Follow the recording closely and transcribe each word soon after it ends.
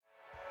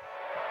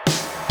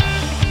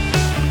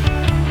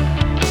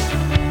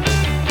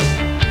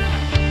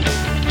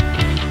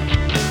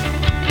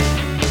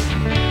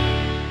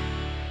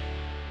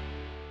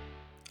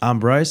I'm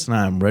Bryce, and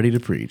I'm ready to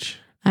preach.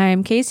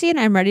 I'm Casey, and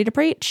I'm ready to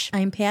preach.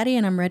 I'm Patty,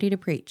 and I'm ready to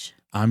preach.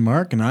 I'm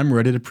Mark, and I'm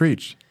ready to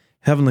preach.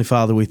 Heavenly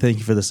Father, we thank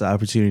you for this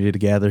opportunity to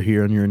gather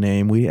here in your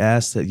name. We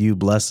ask that you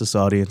bless this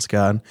audience,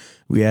 God.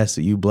 We ask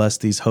that you bless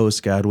these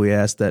hosts, God. We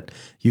ask that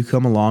you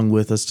come along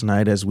with us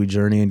tonight as we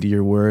journey into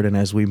your word and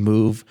as we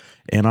move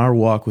in our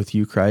walk with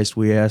you, Christ.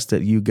 We ask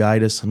that you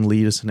guide us and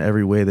lead us in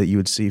every way that you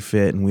would see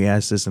fit, and we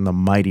ask this in the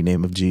mighty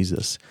name of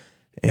Jesus.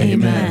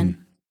 Amen.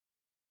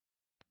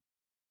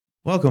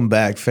 Welcome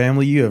back,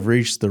 family. You have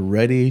reached the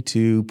Ready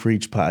to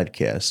Preach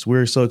podcast.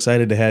 We're so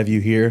excited to have you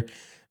here.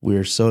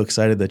 We're so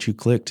excited that you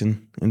clicked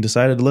and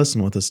decided to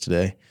listen with us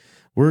today.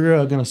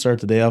 We're going to start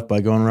the day off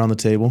by going around the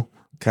table,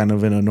 kind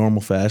of in a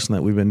normal fashion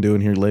that we've been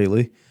doing here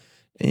lately,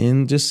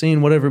 and just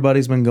seeing what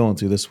everybody's been going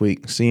through this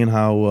week, seeing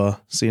how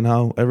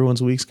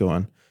everyone's week's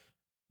going.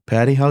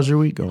 Patty, how's your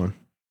week going?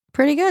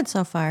 Pretty good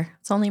so far.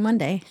 It's only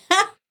Monday.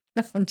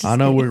 No, I'm just I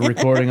know kidding. we're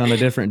recording on a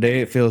different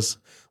day. It feels a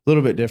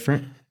little bit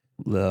different.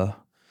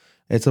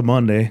 It's a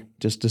Monday,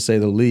 just to say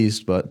the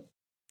least, but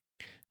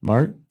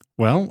Mark?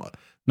 Well,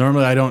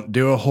 normally I don't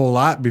do a whole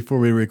lot before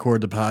we record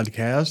the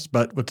podcast,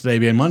 but with today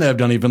being Monday, I've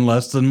done even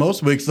less than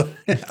most weeks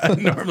I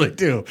normally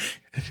do.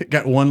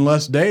 Got one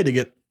less day to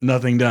get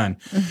nothing done,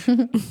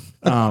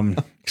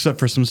 except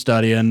for some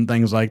study and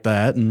things like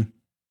that. And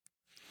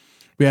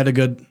we had a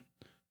good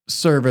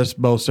service,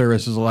 both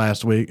services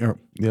last week, or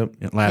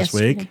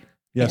yesterday.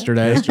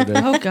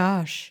 Oh,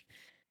 gosh.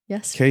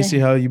 Yes. Casey,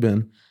 how you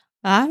been?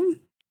 I'm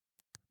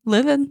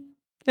living.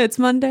 It's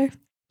Monday.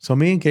 So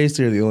me and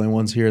Casey are the only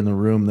ones here in the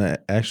room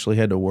that actually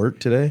had to work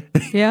today.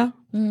 Yeah.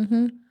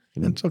 Mm-hmm.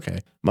 It's okay.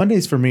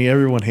 Mondays for me,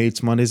 everyone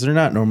hates Mondays. They're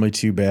not normally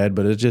too bad,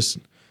 but it just,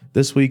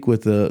 this week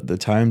with the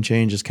time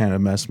change just kind of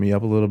messed me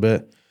up a little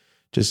bit.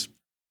 Just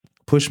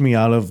pushed me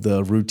out of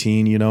the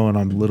routine, and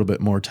I'm a little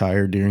bit more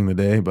tired during the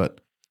day, but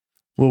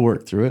we'll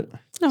work through it.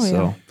 Oh, yeah.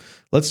 So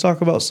let's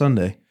talk about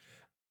Sunday.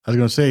 I was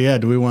going to say,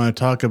 do we want to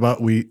talk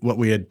about what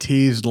we had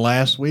teased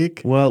last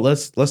week? Well,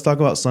 let's talk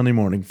about Sunday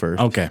morning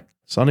first. Okay.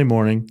 Sunday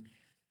morning,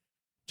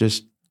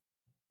 just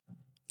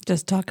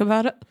talk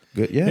about it.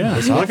 good. Yeah,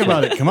 let's talk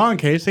about it. Come on,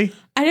 Casey.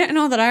 I didn't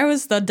know that I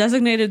was the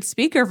designated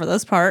speaker for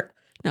this part.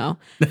 No.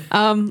 It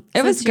was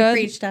Since good.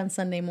 You preached on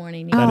Sunday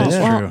morning. You Oh, That is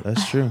well, true.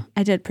 That's true.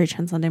 I did preach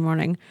on Sunday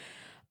morning.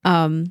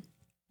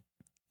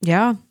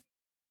 Yeah,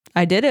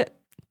 I did it.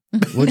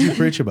 What'd you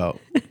preach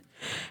about?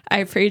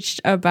 I preached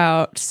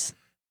about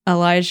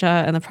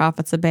Elijah and the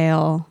prophets of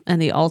Baal and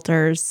the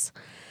altars.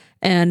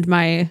 And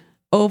my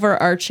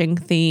overarching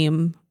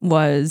theme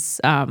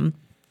was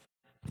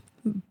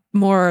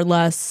more or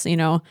less,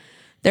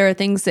 there are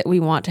things that we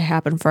want to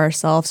happen for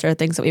ourselves. There are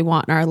things that we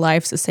want in our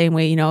lives the same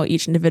way,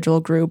 each individual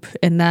group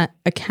in that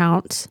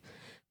account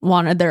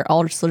wanted their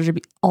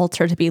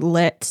altar to be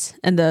lit.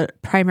 And the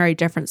primary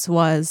difference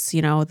was,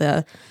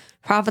 the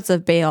prophets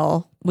of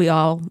Baal, we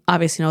all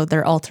obviously know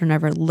their altar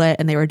never lit,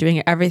 and they were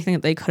doing everything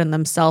that they could in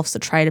themselves to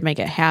try to make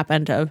it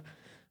happen, to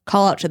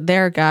call out to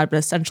their God, but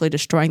essentially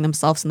destroying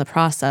themselves in the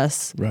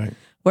process. Right.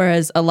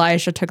 Whereas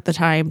Elijah took the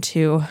time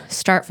to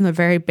start from the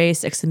very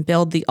basics and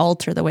build the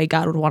altar the way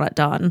God would want it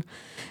done.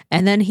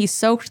 And then he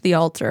soaked the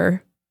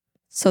altar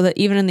so that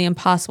even in the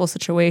impossible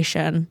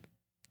situation,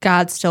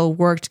 God still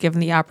worked,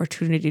 given the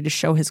opportunity to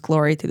show his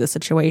glory through the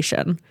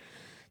situation.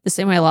 The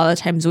same way a lot of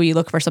the times we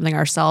look for something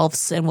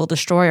ourselves and we'll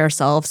destroy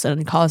ourselves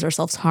and cause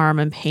ourselves harm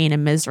and pain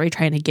and misery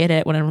trying to get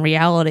it, when in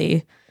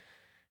reality,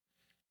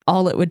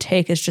 all it would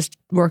take is just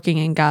working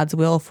in God's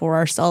will for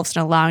ourselves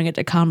and allowing it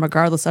to come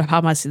regardless of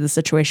how messy the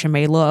situation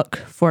may look,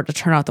 for it to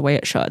turn out the way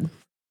it should.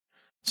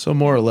 So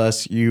more or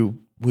less,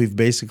 we've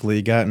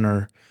basically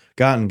gotten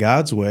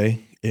God's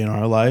way in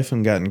our life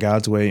and gotten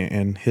God's way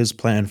in his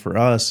plan for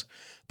us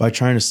by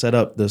trying to set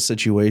up the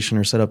situation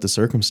or set up the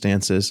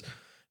circumstances.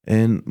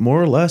 And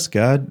more or less,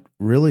 God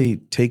really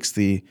takes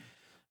the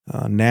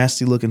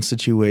nasty looking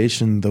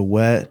situation, the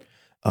wet,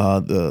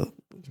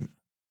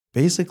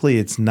 basically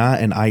it's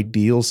not an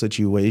ideal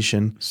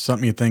situation.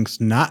 Something you think's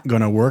not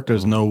going to work.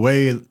 There's no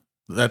way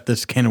that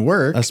this can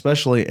work.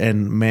 Especially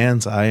in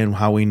man's eye and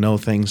how we know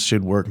things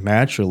should work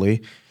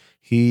naturally.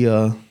 He,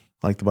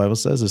 like the Bible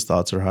says, his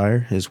thoughts are higher,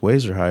 his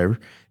ways are higher,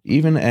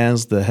 even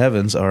as the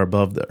heavens are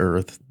above the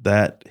earth,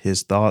 that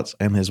his thoughts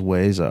and his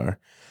ways are.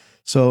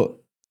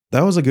 So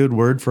that was a good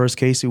word for us,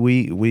 Casey.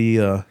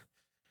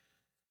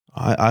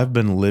 I've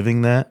been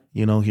living that,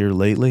 here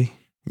lately.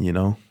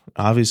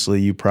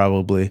 Obviously you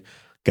probably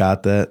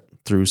got that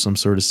through some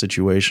sort of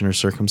situation or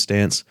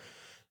circumstance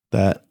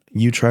that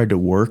you tried to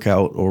work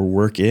out or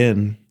work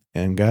in,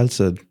 and God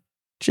said,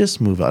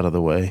 just move out of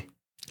the way.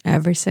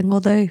 Every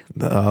single day.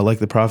 Like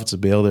the prophets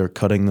of Baal, they were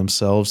cutting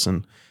themselves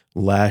and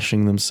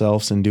lashing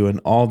themselves and doing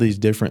all these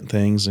different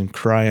things and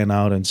crying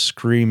out and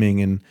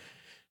screaming. And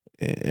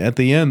at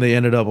the end, they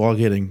ended up all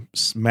getting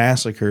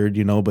massacred,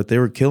 but they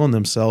were killing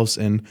themselves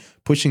and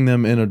pushing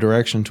them in a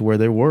direction to where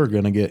they were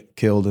going to get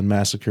killed and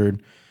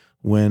massacred,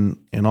 when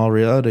in all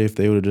reality, if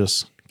they would have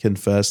just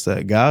confessed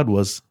that God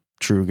was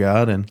true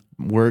God and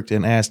worked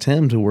and asked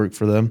him to work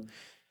for them,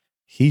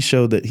 he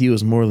showed that he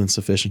was more than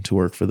sufficient to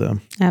work for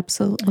them,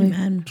 Absolutely.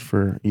 Amen.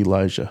 for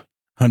Elijah.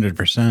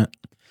 100%.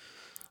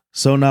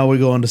 So now we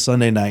go on to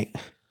Sunday night.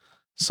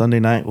 Sunday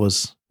night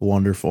was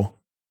wonderful.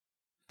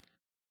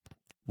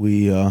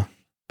 We,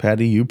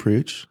 Patty, you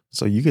preach,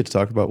 so you get to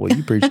talk about what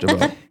you preached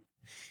about.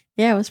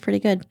 Yeah, it was pretty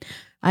good.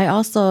 I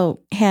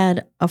also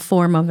had a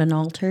form of an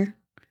altar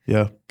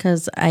Yeah,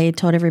 because I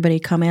told everybody,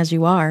 come as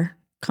you are,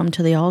 come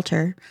to the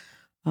altar.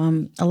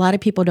 A lot of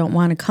people don't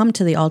want to come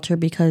to the altar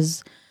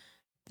because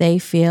I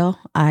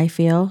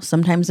feel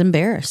sometimes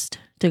embarrassed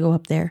to go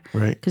up there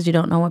right, because you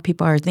don't know what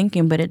people are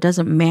thinking, but it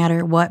doesn't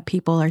matter what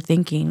people are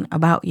thinking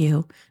about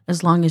you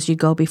as long as you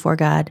go before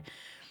God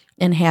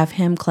and have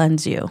Him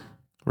cleanse you.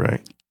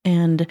 right,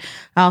 And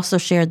I also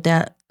shared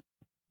that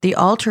the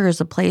altar is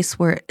a place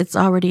where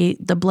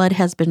the blood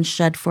has been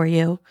shed for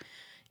you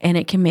and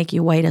it can make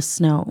you white as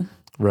snow.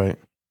 right,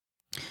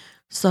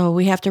 So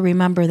we have to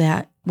remember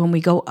that when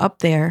we go up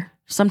there,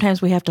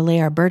 sometimes we have to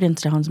lay our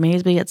burdens down.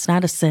 Maybe it's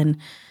not a sin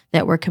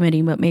that we're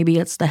committing, but maybe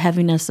it's the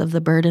heaviness of the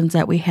burdens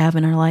that we have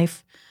in our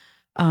life,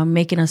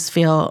 making us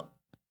feel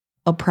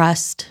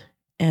oppressed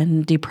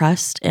and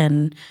depressed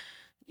and,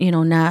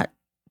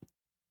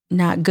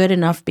 not good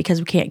enough because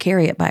we can't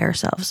carry it by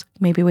ourselves.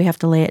 Maybe we have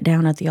to lay it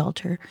down at the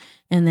altar.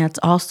 And that's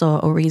also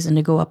a reason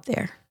to go up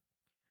there.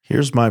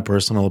 Here's my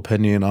personal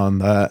opinion on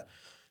that.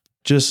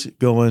 Just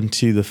going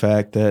to the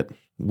fact that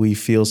we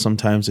feel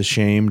sometimes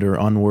ashamed or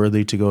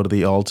unworthy to go to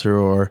the altar,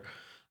 or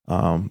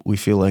we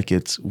feel like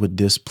it would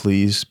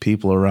displease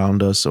people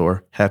around us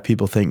or have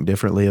people think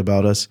differently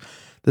about us.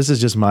 This is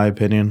just my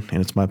opinion,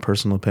 and it's my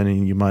personal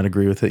opinion. You might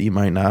agree with it, you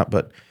might not,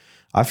 but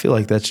I feel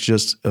like that's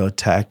just a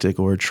tactic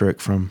or a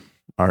trick from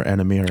our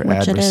enemy or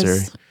Which adversary.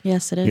 it is.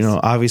 Yes, it is.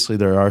 Obviously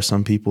there are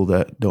some people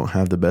that don't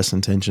have the best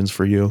intentions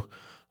for you.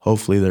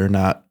 Hopefully they're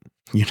not,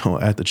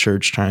 at the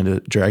church trying to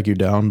drag you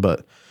down.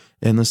 But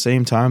in the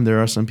same time, there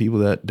are some people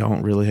that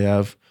don't really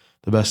have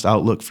the best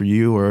outlook for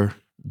you or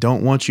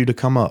don't want you to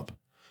come up.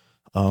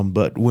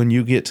 But when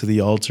you get to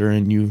the altar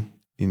and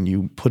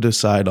you put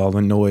aside all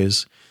the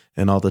noise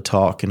and all the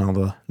talk and all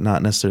the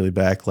not necessarily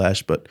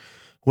backlash, but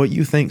what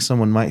you think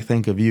someone might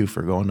think of you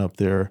for going up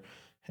there,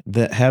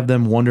 that have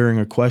them wondering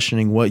or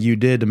questioning what you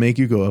did to make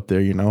you go up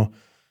there,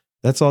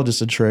 that's all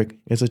just a trick.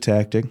 It's a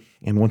tactic.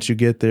 And once you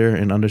get there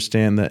and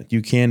understand that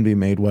you can be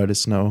made white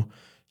as snow,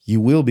 you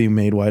will be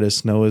made white as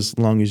snow as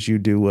long as you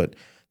do what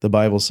the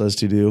Bible says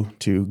to do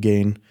to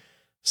gain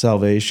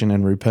salvation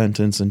and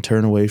repentance and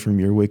turn away from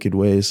your wicked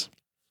ways.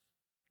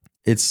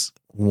 It's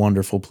a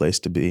wonderful place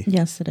to be.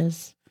 Yes, it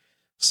is.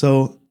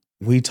 So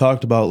we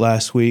talked about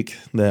last week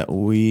that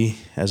we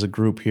as a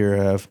group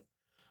here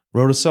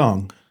wrote a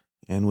song,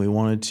 and we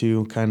wanted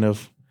to kind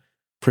of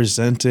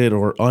present it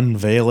or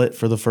unveil it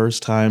for the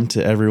first time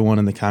to everyone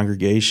in the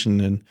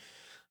congregation. And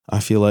I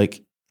feel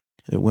like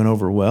it went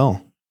over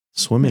well,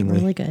 swimmingly.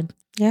 Really good.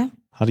 Yeah.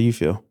 How do you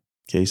feel,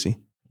 Casey?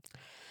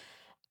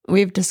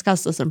 We've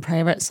discussed this in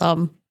private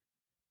some.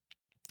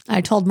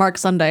 I told Mark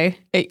Sunday,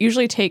 it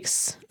usually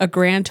takes a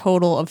grand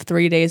total of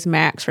 3 days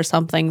max for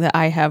something that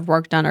I have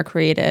worked on or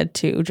created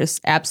to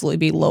just absolutely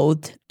be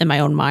loathed in my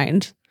own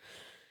mind.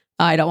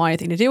 I don't want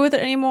anything to do with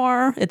it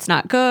anymore. It's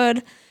not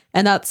good.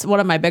 And that's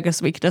one of my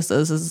biggest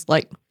weaknesses is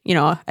like,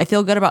 I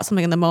feel good about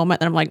something in the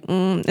moment and I'm like,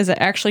 is it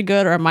actually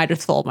good or am I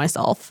just full of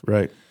myself?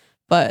 Right.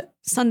 But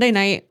Sunday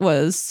night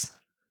was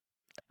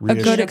a good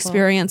Beautiful.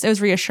 experience. It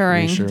was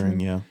reassuring. Reassuring,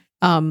 yeah.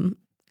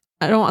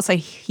 I don't want to say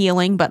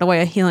healing, but in a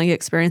way, a healing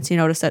experience,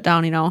 to sit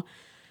down,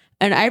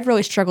 And I've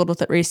really struggled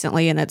with it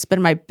recently. And it's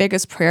been my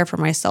biggest prayer for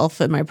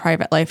myself in my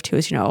private life too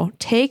is,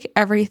 take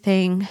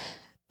everything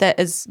that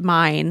is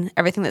mine,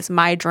 everything that's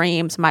my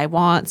dreams, my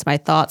wants, my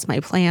thoughts, my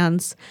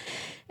plans.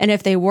 And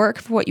if they work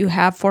for what you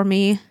have for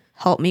me,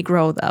 help me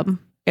grow them.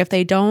 If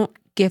they don't,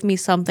 give me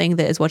something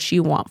that is what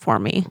you want for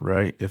me.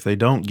 Right. If they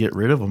don't, get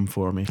rid of them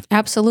for me.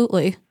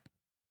 Absolutely.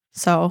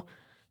 So,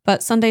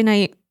 but Sunday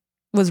night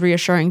was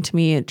reassuring to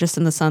me just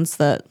in the sense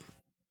that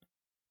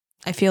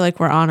I feel like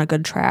we're on a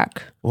good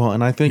track. Well,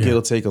 and I think Yeah.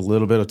 it'll take a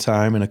little bit of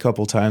time and a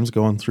couple times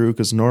going through,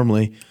 because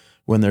normally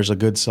when there's a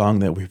good song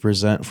that we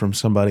present from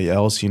somebody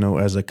else,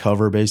 as a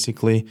cover,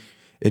 basically,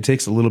 it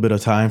takes a little bit of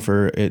time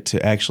for it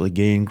to actually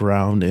gain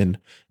ground and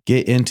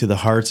get into the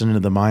hearts and into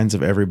the minds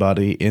of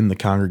everybody in the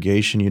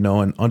congregation,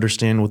 and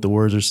understand what the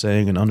words are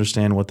saying and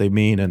understand what they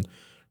mean and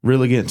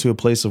really get into a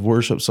place of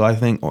worship. So I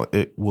think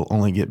it will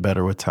only get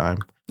better with time.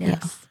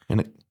 Yes.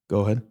 And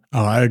go ahead.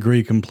 Oh, I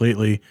agree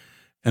completely.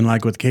 And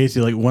like with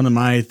Casey, like one of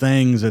my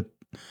things that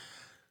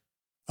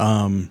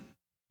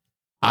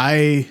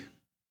I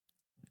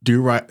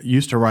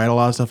used to write a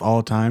lot of stuff all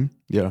the time,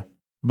 Yeah.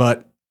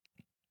 but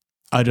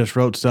I just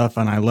wrote stuff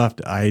and I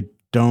left it. I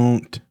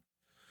don't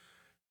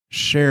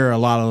share a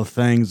lot of the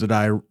things that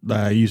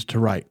I used to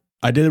write.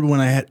 I did it when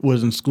I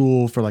was in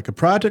school for like a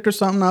project or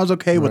something. I was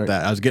okay with Right.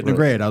 that. I was getting a Right.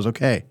 grade. I was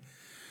okay.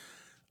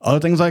 Other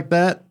things like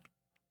that,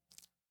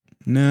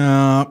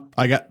 no.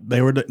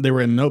 They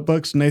were in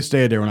notebooks and they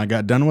stayed there. When I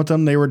got done with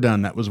them, they were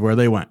done. That was where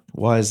they went.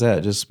 Why is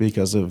that? Just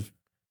because of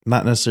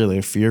not necessarily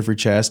a fear for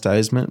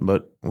chastisement,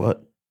 but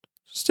what?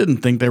 Just didn't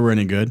think they were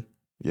any good.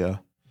 Yeah.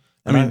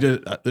 I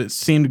mean, it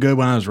seemed good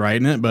when I was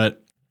writing it,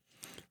 but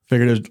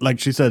figured it was, like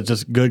she said,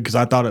 just good because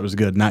I thought it was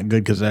good, not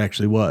good because it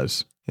actually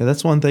was. Yeah,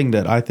 that's one thing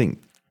that I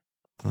think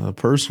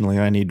personally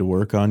I need to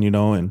work on,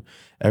 and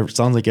it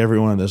sounds like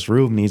everyone in this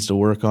room needs to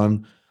work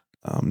on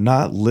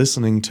not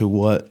listening to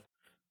what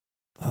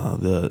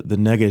the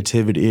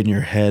negativity in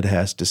your head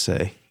has to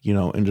say,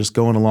 and just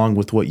going along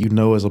with what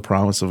as a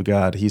promise of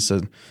God. He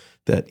said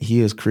that He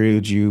has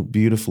created you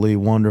beautifully,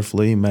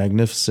 wonderfully,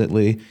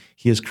 magnificently.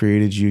 He has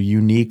created you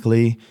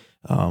uniquely,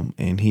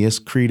 and He has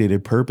created a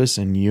purpose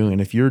in you. And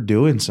if you're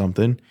doing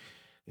something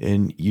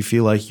and you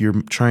feel like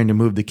you're trying to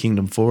move the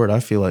kingdom forward, I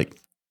feel like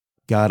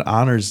God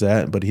honors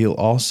that, but He'll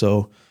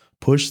also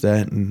push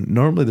that. And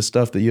normally the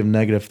stuff that you have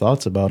negative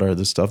thoughts about are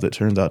the stuff that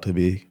turns out to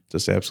be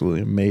just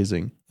absolutely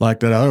amazing. Like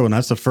that other one,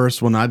 that's the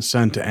first one I'd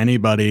sent to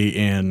anybody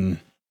in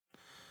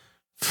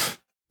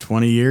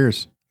 20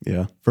 years.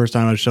 Yeah. First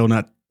time I've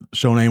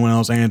shown anyone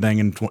else anything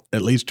in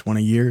at least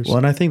 20 years. Well,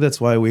 and I think that's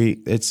why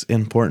it's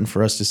important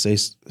for us to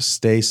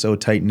stay so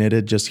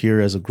tight-knitted just here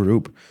as a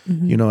group,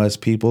 as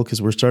people,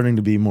 because we're starting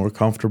to be more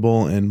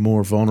comfortable and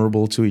more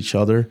vulnerable to each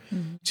other,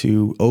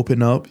 to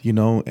open up,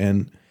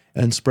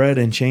 and spread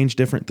and change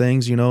different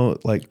things,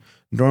 like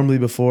normally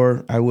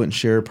before I wouldn't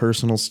share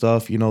personal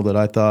stuff, that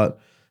I thought,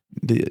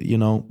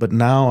 but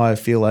now I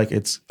feel like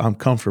I'm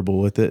comfortable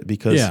with it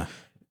because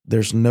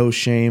there's no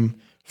shame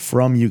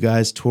from you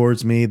guys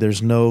towards me.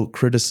 There's no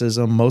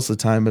criticism. Most of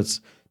the time it's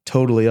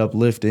totally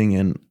uplifting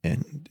and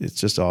it's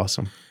just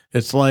awesome.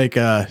 It's like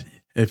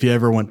if you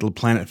ever went to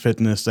Planet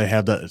Fitness, they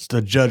have it's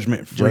the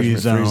judgment-free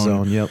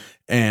zone. Yep.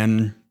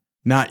 And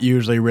not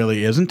usually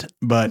really isn't,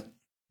 but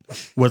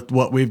with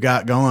what we've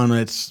got going,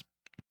 it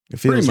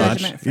feels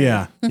much.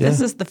 Yeah. This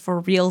is the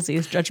for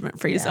realsies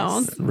judgment-free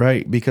zone.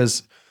 Right.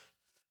 Because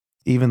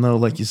even though,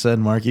 like you said,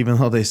 Mark, even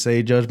though they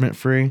say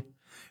judgment-free,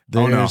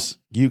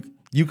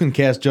 you can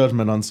cast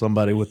judgment on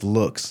somebody with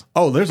looks.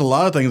 Oh, there's a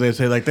lot of things they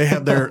say. Like they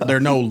have their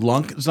no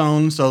lunk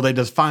zone, so they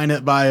define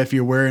it by if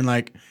you're wearing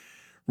like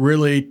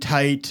really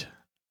tight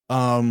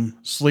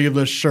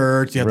sleeveless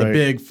shirts, you have the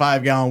big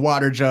 5-gallon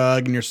water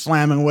jug, and you're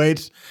slamming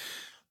weights.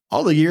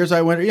 All the years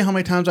I went, you know how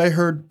many times I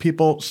heard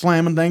people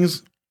slamming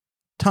things?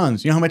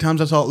 Tons. You know how many times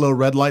I saw a little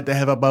red light they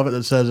have above it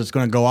that says it's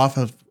going to go off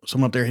if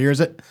someone up there hears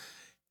it?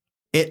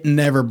 It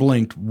never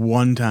blinked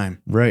one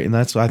time. Right, and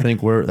that's I think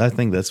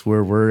that's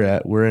where we're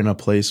at. We're in a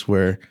place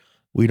where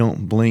we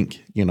don't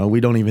blink. We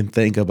don't even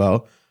think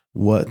about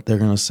what they're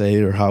going to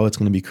say or how it's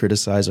going to be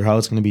criticized or how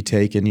it's going to be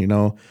taken.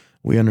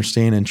 We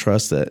understand and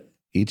trust that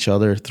each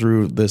other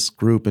through this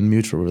group and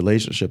mutual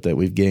relationship that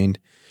we've gained,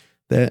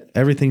 that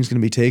everything's going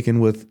to be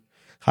taken with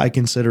high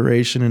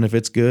consideration. And if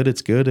it's good,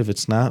 it's good. If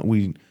it's not,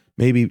 we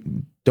maybe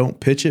don't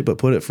pitch it, but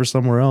put it for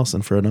somewhere else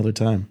and for another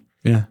time.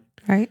 Yeah.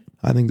 Right.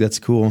 I think that's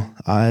cool.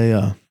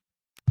 I'm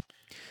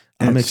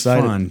excited. It's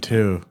fun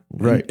too.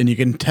 Right. And you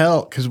can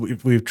tell because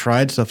we've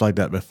tried stuff like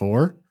that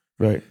before.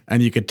 Right.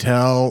 And you could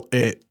tell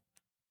it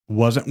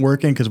wasn't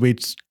working because we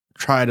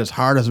tried as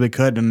hard as we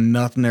could and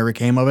nothing ever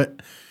came of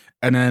it.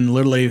 And then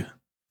literally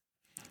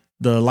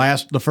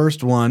the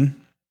first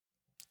one,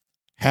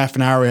 half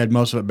an hour, we had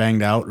most of it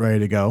banged out, ready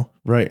to go.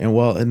 Right.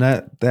 And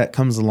that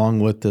comes along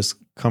with this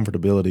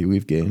comfortability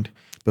we've gained.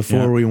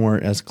 Before we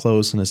weren't as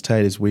close and as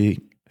tight as we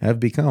have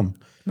become.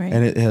 Right.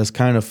 And it has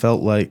kind of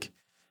felt like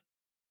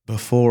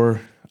before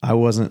I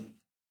wasn't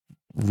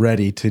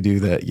ready to do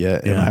that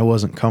yet. And I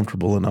wasn't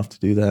comfortable enough to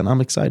do that. And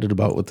I'm excited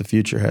about what the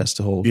future has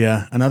to hold.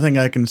 Yeah. Another thing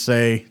I can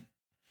say,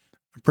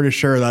 I'm pretty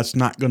sure that's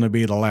not going to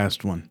be the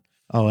last one.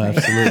 Oh,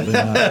 absolutely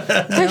not.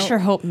 I sure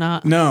hope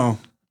not. No.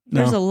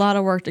 There's a lot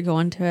of work to go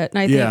into it.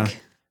 And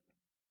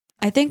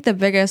I think the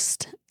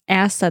biggest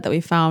asset that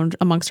we found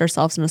amongst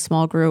ourselves in a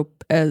small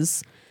group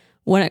is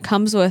when it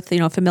comes with,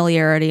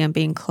 familiarity and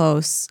being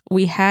close,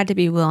 we had to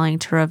be willing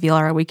to reveal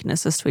our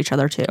weaknesses to each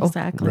other too.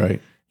 Exactly.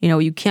 Right.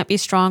 You can't be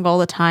strong all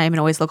the time and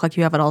always look like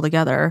you have it all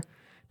together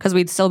because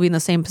we'd still be in the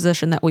same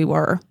position that we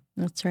were.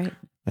 That's right.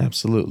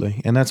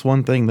 Absolutely. And that's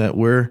one thing that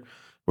we're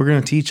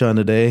going to teach on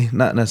today.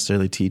 Not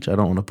necessarily teach. I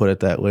don't want to put it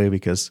that way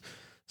because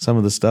some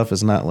of the stuff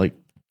is not like,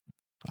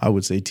 I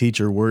would say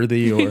teacher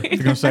worthy, or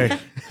you're gonna say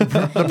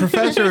the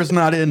professor is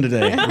not in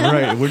today.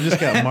 Right. We just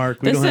got Mark.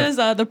 This is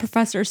the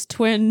professor's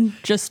twin,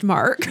 just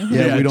Mark.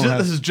 Yeah, we don't have.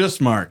 This is just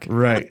Mark.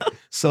 Right.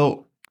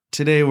 So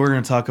today we're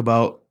going to talk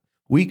about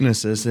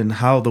weaknesses and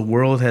how the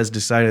world has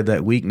decided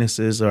that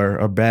weaknesses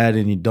are bad,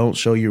 and you don't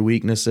show your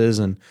weaknesses,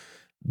 and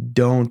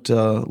don't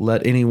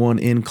let anyone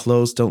in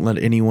close, don't let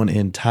anyone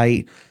in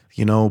tight.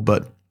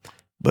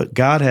 But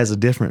God has a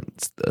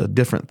different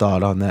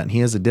thought on that, and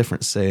He has a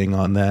different saying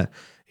on that.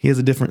 He has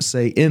a different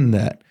say in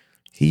that.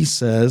 He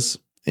says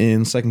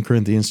in 2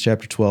 Corinthians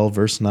chapter 12,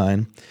 verse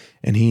 9,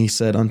 and He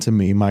said unto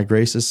me, my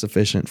grace is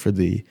sufficient for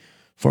thee,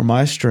 for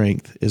my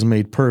strength is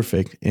made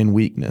perfect in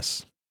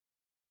weakness.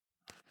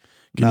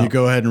 Can you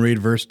go ahead and read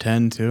verse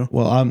 10 too?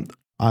 Well,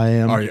 I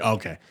am. Are you?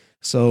 Okay.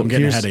 So I'm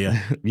getting ahead of you.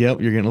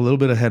 Yep, you're getting a little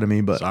bit ahead of me,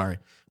 but sorry.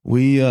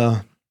 We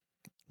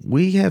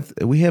have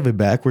a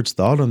backwards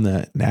thought on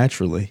that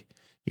naturally,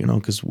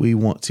 because we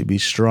want to be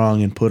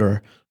strong and put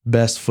our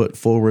best foot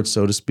forward,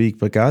 so to speak.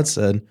 But God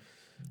said,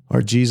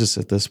 or Jesus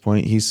at this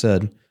point, he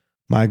said,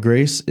 my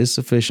grace is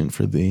sufficient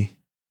for thee.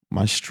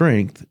 My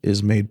strength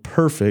is made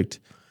perfect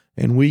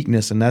in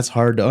weakness. And that's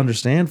hard to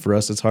understand for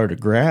us. It's hard to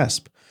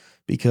grasp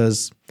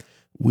because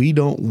we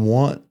don't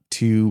want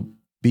to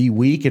be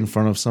weak in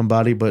front of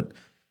somebody, but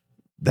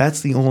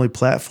that's the only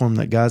platform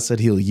that God said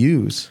he'll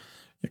use.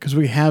 Because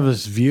we have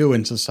this view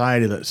in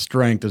society that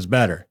strength is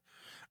better.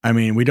 I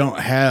mean, we don't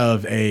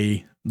have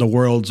the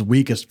world's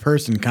weakest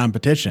person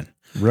competition.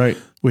 Right.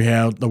 We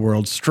have the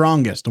world's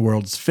strongest, the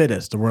world's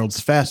fittest, the world's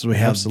fastest. We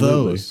have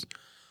Absolutely. those.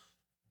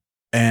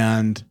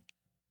 And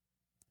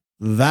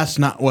that's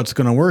not what's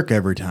going to work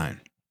every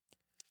time.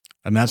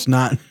 And that's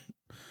not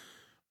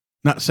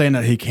saying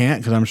that he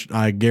can't, because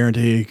I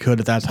guarantee he could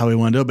if that's how he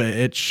want to do it, but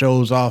it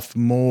shows off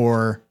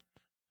more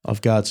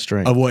Of God's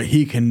strength. of what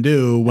he can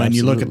do when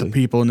you look at the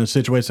Absolutely. people in the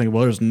situation thinking,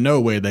 well, there's no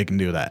way they can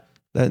do that.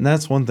 And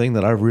that's one thing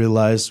that I've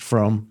realized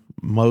from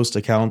most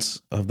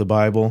accounts of the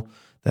Bible,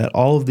 that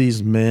all of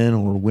these men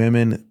or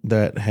women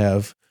that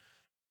have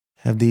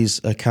these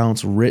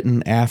accounts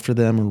written after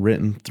them and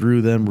written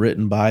through them,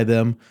 written by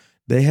them,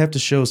 they have to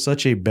show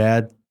such a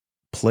bad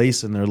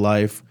place in their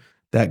life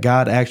that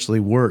God actually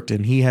worked.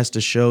 And he has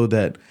to show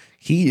that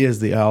he is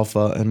the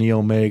Alpha and the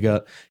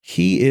Omega.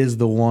 He is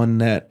the one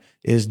that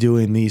is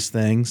doing these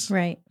things.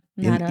 Right.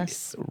 Not And-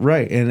 us.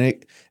 Right. And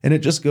it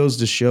just goes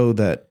to show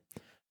that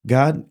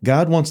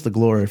God wants the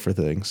glory for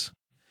things.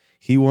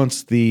 He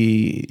wants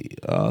the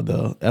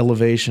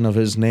elevation of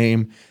his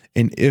name.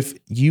 And if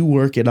you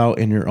work it out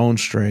in your own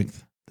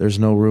strength, there's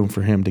no room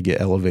for him to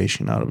get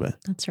elevation out of it.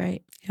 That's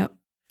right. Yep.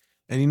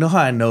 And you know how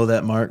I know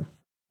that, Mark?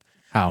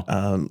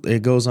 How?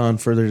 It goes on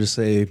further to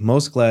say,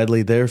 most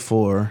gladly,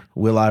 therefore,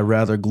 will I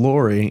rather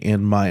glory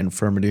in my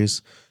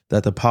infirmities,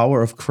 that the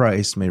power of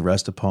Christ may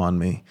rest upon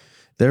me.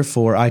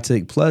 Therefore, I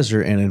take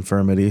pleasure in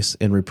infirmities,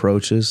 in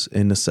reproaches,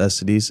 in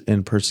necessities,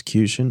 in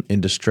persecution, in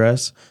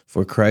distress,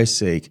 for Christ's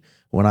sake.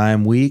 When I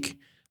am weak,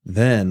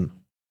 then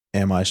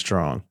am I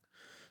strong.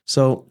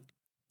 So,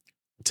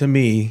 to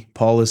me,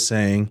 Paul is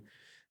saying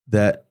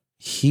that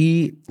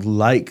he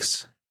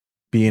likes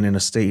being in a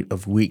state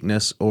of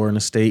weakness or in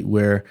a state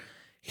where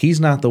he's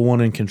not the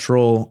one in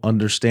control,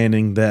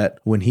 understanding that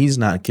when he's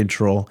not in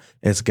control,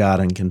 it's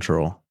God in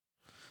control.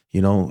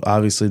 You know,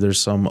 obviously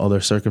there's some other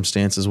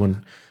circumstances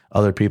when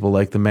other people,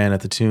 like the man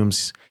at the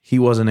tombs, he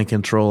wasn't in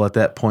control at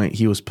that point.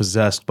 He was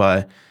possessed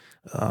by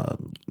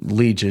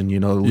legion,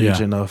 the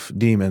legion of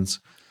demons.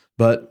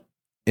 But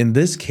in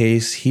this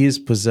case, he is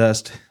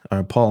possessed,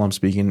 or Paul, I'm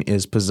speaking,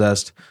 is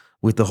possessed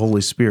with the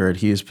Holy Spirit.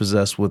 He is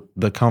possessed with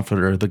the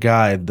Comforter, the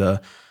Guide, the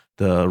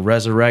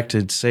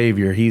resurrected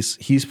Savior.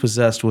 He's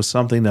possessed with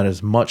something that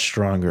is much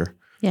stronger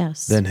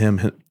Yes.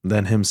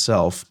 than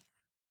himself.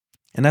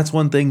 And that's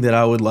one thing that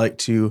I would like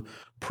to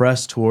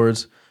press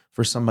towards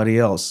for somebody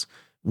else.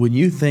 When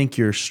you think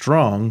you're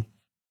strong,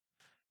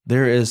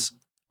 there is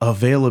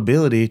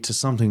availability to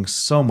something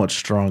so much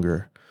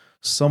stronger,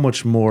 so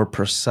much more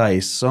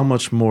precise, so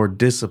much more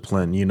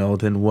disciplined,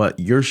 than what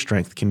your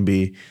strength can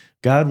be.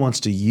 God wants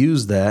to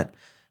use that.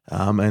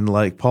 And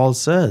like Paul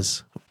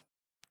says,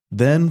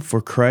 then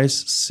for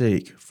Christ's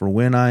sake, for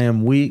when I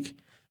am weak,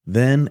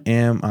 then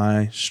am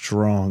I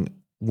strong.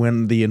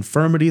 When the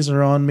infirmities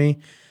are on me,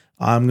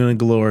 I'm going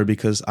to glory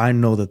because I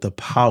know that the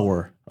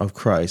power of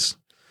Christ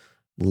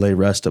lay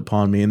rest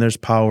upon me. And there's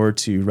power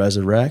to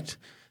resurrect.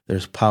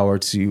 There's power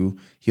to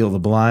heal the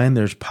blind.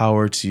 There's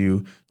power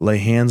to lay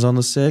hands on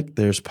the sick.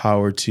 There's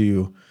power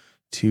to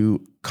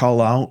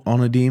call out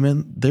on a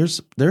demon.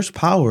 There's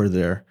power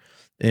there.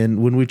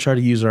 And when we try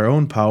to use our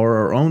own power,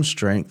 our own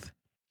strength,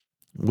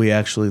 we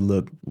actually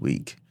look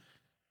weak.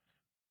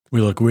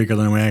 We look weaker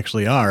than we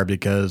actually are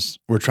because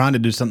we're trying to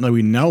do something that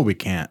we know we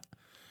can't.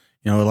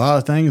 A lot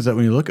of things that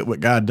when you look at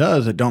what God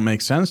does, it don't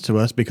make sense to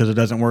us because it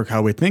doesn't work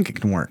how we think it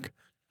can work.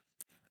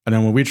 And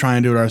then when we try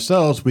and do it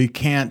ourselves, we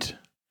can't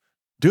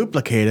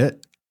duplicate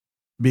it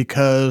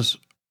because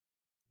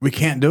we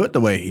can't do it the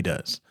way he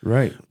does.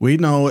 Right. We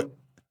know it,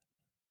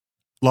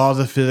 laws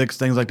of physics,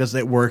 things like this,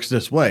 it works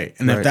this way.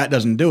 And Right. if that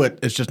doesn't do it,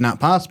 it's just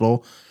not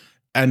possible.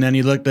 And then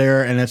you look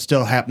there and it's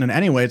still happening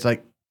anyway. It's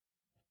like,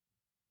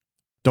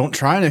 don't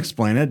try and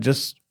explain it.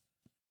 Just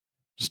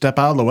step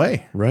out of the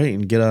way. Right,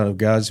 and get out of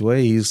God's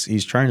way.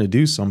 He's trying to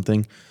do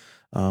something.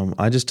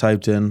 I just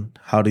typed in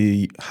how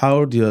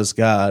does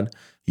God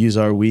use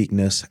our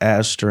weakness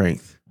as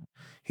strength?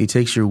 He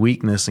takes your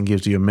weakness and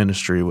gives you a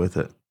ministry with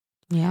it.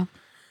 Yeah.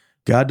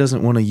 God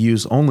doesn't want to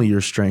use only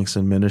your strengths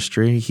in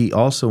ministry. He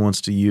also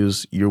wants to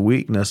use your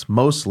weakness,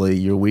 mostly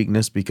your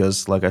weakness,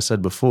 because like I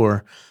said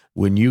before,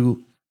 when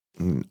you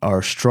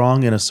are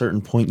strong at a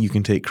certain point, you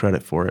can take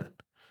credit for it.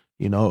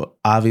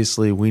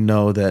 Obviously we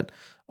know that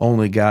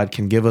only God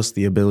can give us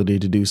the ability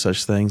to do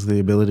such things, the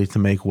ability to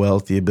make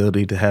wealth, the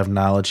ability to have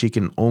knowledge.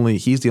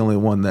 He's the only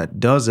one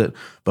that does it.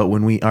 But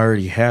when we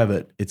already have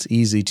it, it's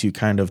easy to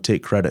kind of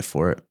take credit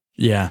for it.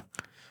 Yeah.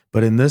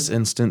 But in this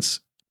instance,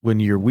 when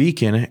you're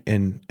weak in it,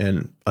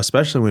 and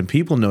especially when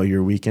people know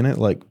you're weak in it,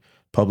 like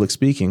public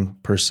speaking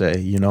per se,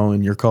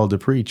 and you're called to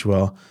preach,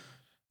 well,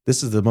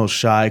 this is the most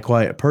shy,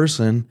 quiet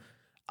person.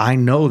 I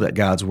know that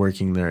God's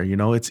working there. You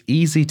know, it's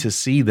easy to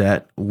see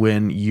that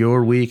when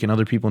you're weak and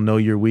other people know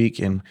you're weak,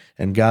 and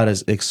God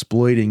is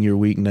exploiting your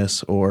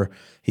weakness, or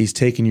he's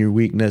taking your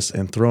weakness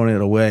and throwing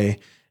it away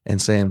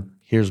and saying,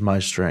 here's my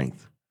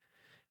strength.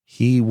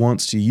 He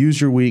wants to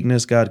use your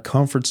weakness. God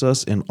comforts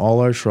us in all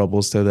our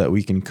troubles so that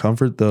we can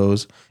comfort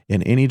those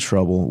in any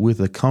trouble with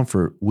the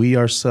comfort we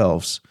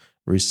ourselves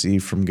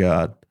receive from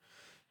God.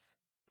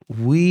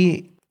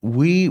 When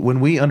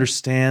we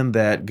understand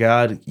that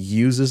God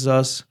uses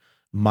us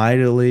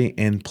mightily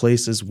in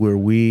places where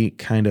we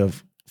kind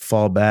of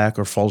fall back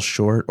or fall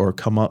short or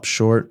come up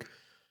short,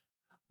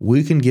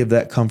 we can give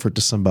that comfort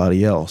to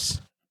somebody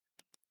else.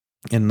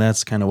 And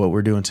that's kind of what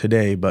we're doing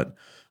today. But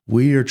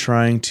we are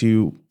trying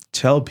to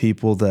tell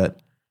people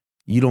that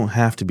you don't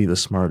have to be the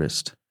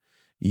smartest.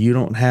 You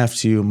don't have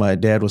to. My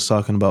dad was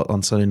talking about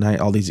on Sunday night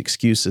all these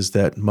excuses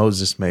that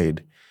Moses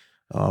made,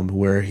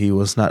 where he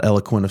was not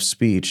eloquent of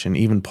speech. And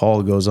even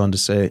Paul goes on to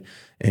say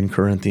in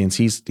Corinthians,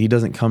 he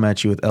doesn't come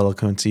at you with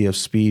eloquency of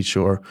speech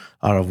or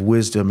out of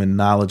wisdom and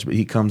knowledge, but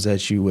he comes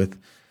at you with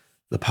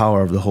the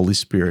power of the Holy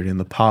Spirit and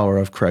the power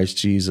of Christ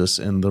Jesus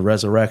and the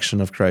resurrection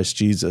of Christ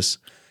Jesus.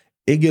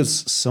 It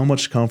gives so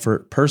much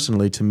comfort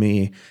personally to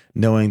me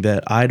knowing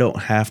that I don't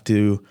have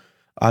to.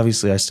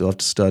 Obviously, I still have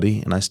to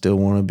study and I still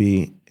want to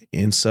be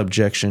in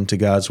subjection to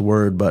God's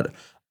word, but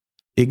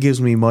it gives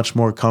me much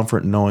more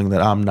comfort knowing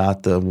that I'm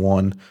not the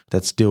one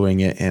that's doing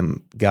it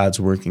and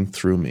God's working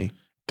through me.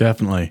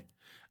 Definitely.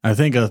 I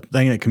think a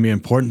thing that can be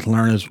important to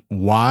learn is,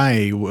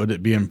 why would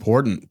it be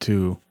important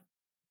to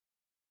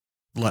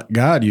let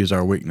God use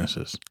our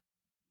weaknesses?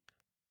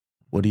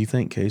 What do you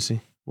think,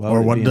 Casey?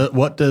 Or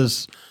what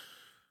does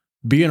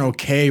being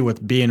okay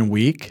with being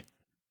weak,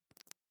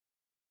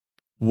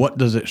 what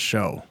does it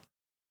show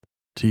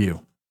to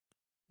you?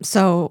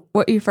 So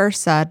what you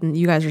first said, and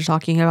you guys were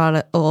talking about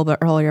it a little bit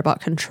earlier about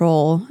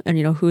control and,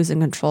 who's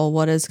in control,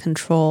 what is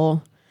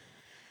control.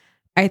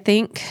 I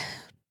think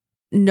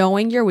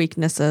knowing your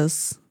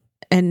weaknesses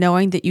and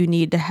knowing that you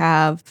need to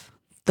have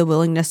the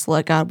willingness to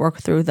let God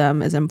work through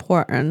them is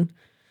important,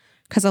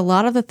 because a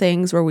lot of the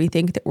things where we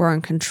think that we're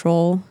in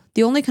control,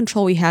 the only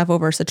control we have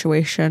over a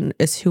situation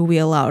is who we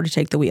allow to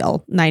take the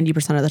wheel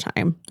 90% of the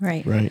time.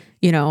 Right. Right.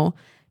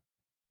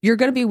 You're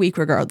going to be weak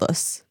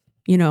regardless.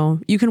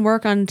 You can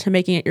work on to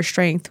making it your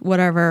strength,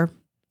 whatever.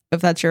 If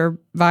that's your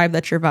vibe,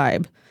 that's your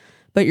vibe.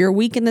 But you're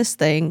weak in this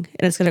thing,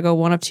 and it's going to go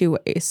one of two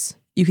ways.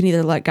 You can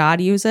either let God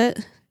use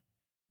it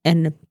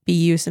and be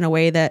used in a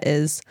way that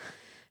is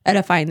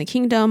edifying the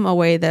kingdom, a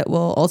way that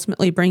will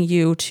ultimately bring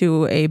you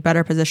to a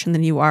better position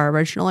than you are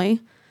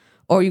originally,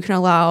 or you can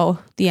allow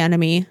the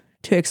enemy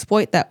to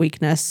exploit that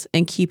weakness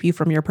and keep you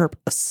from your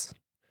purpose.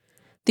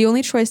 The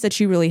only choice that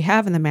you really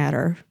have in the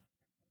matter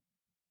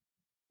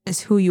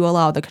is who you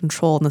allow the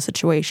control in the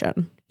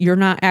situation. You're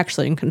not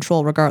actually in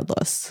control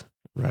regardless.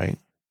 Right.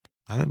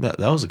 I think that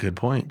was a good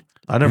point.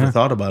 I never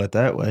thought about it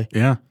that way.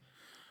 Yeah.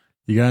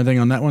 You got anything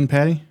on that one,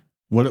 Patty?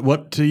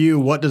 What to you,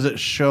 what does it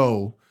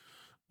show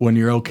when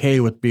you're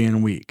okay with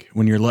being weak,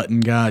 when you're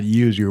letting God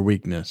use your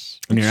weakness,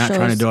 when you're not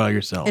trying to do it all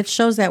yourself? It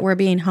shows that we're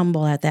being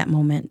humble at that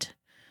moment.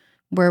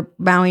 We're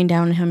bowing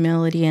down in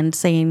humility and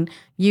saying,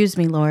 use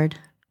me, Lord.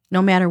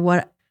 No matter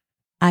what,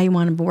 I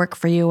want to work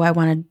for you. I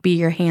want to be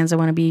your hands. I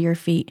want to be your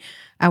feet.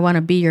 I want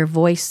to be your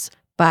voice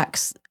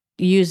box.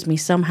 Use me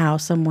somehow,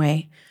 some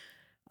way.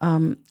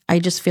 I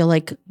just feel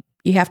like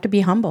you have to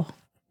be humble.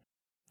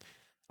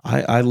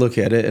 I look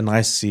at it and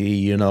I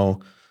see,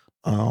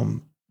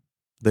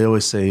 they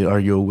always say, are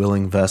you a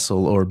willing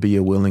vessel, or be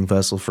a willing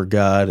vessel for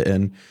God?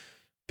 And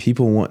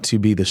people want to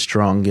be the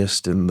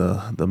strongest and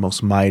the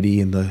most mighty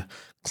and the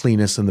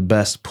cleanest and the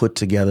best put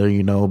together,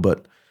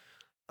 but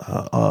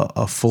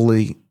a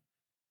fully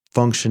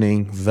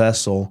functioning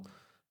vessel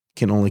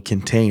can only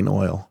contain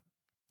oil.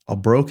 A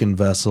broken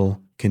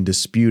vessel can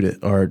dispute it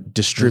or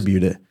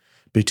distribute it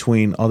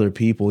between other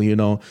people.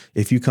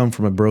 If you come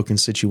from a broken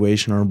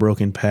situation or a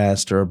broken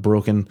past or a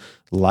broken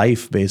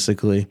life,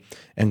 basically,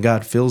 and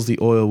God fills the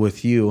oil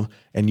with you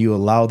and you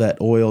allow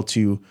that oil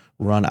to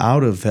run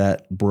out of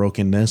that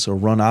brokenness or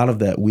run out of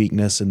that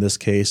weakness, in this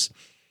case,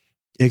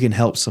 it can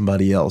help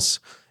somebody else.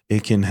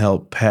 It can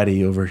help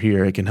Patty over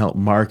here. It can help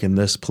Mark in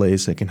this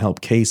place. It can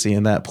help Casey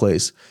in that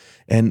place.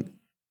 And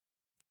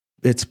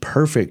it's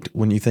perfect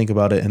when you think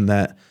about it in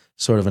that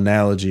sort of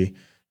analogy.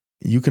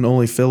 You can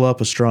only fill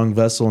up a strong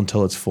vessel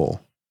until it's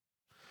full.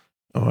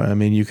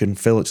 You can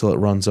fill it till it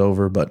runs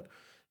over, but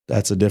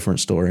that's a different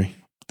story.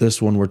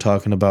 This one, we're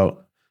talking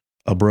about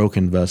a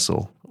broken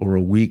vessel or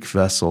a weak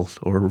vessel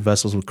or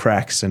vessels with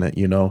cracks in it,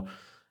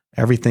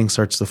 Everything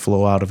starts to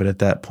flow out of it at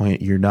that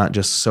point. You're not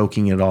just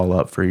soaking it all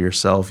up for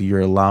yourself.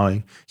 You're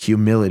allowing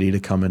humility to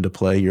come into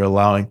play. You're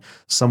allowing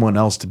someone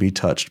else to be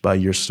touched by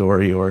your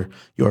story or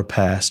your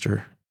past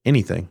or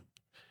anything.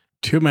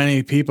 Too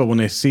many people, when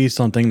they see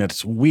something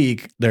that's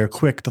weak, they're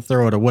quick to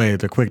throw it away.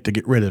 They're quick to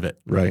get rid of it.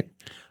 Right.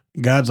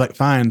 God's like,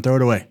 fine, throw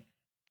it away.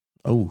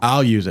 Oh,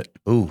 I'll use it.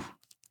 ooh.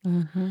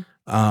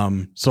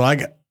 Mm-hmm. So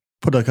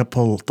put a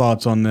couple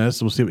thoughts on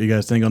this. We'll see what you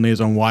guys think on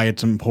these, on why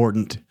it's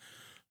important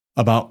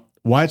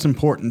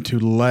to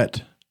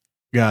let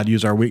God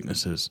use our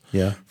weaknesses.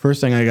 Yeah.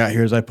 First thing I got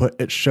here is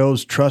it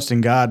shows trust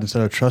in God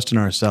instead of trust in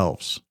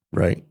ourselves.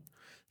 Right.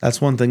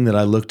 That's one thing that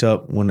I looked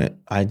up when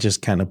I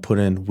just kind of put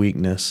in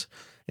weakness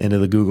into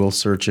the Google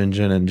search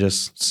engine and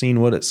just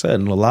seen what it said.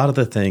 And a lot of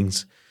the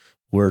things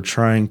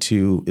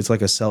it's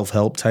like a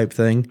self-help type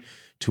thing,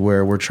 to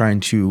where we're trying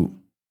to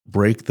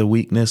break the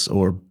weakness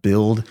or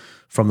build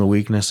from the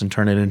weakness and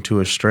turn it into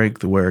a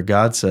strength, where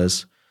God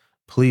says,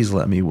 please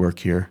let me work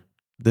here.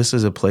 This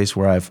is a place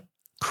where I've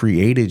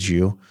created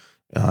you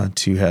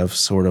to have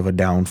sort of a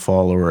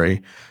downfall or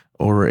an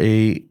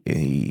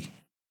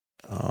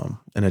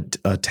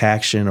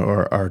attraction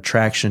or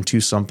attraction to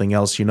something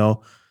else,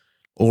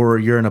 or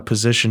you're in a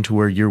position to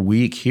where you're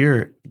weak.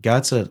 Here,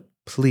 God said,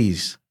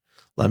 please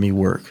let me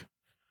work.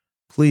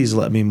 Please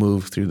let me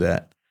move through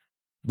that.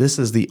 This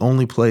is the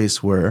only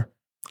place where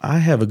I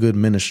have a good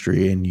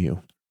ministry in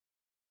you.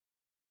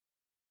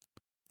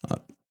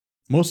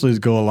 Most of these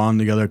go along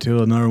together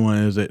too. Another one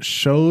is it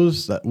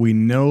shows that we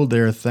know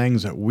there are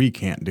things that we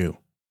can't do.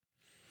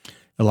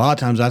 A lot of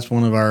times that's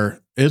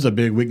is a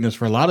big weakness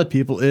for a lot of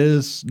people,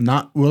 is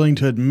not willing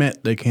to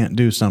admit they can't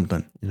do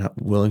something. You're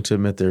not willing to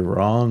admit they're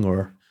wrong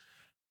or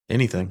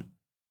anything.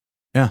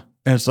 Yeah.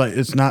 And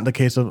it's not the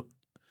case of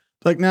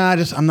like, nah,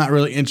 I'm not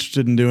really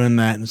interested in doing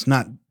that. And it's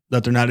not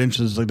that they're not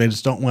interested. It's like they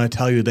just don't want to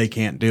tell you they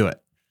can't do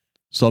it.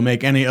 So they'll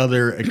make any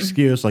other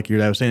excuse, like your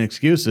dad was saying,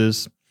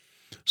 excuses,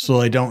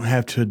 so they don't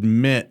have to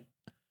admit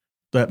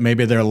that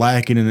maybe they're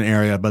lacking in an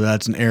area, but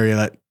that's an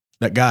area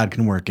that God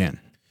can work in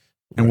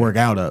and work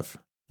out of.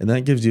 And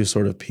that gives you a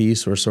sort of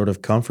peace or sort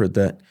of comfort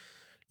that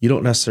you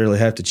don't necessarily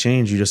have to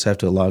change. You just have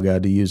to allow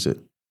God to use it.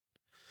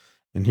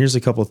 And here's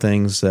a couple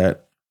things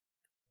that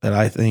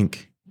I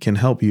think can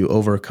help you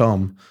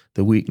overcome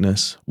the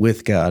weakness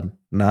with God,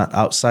 not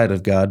outside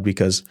of God,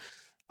 because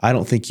I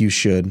don't think you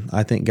should.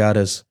 I think God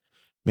has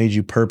made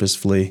you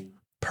purposefully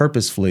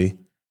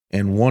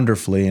and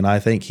wonderfully, and I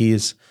think He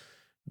is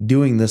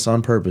doing this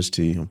on purpose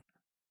to you.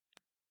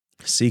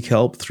 Seek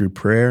help through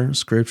prayer,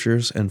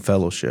 scriptures, and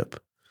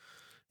fellowship.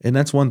 And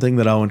that's one thing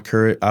that I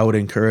would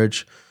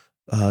encourage.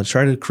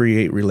 Try to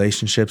create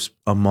relationships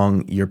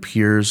among your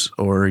peers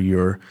or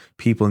your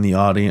people in the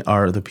audience,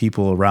 or the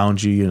people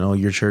around you,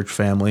 your church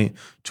family,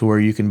 to where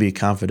you can be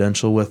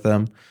confidential with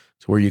them,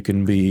 to where you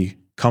can be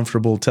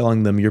comfortable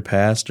telling them your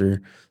past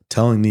or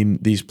telling them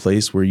these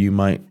places where you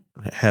might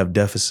have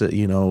deficit,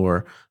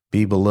 or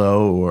be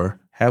below or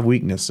have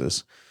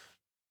weaknesses.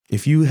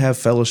 If you have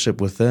fellowship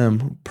with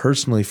them,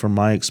 personally, from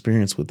my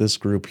experience with this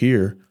group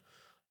here,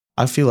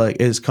 I feel like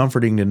it's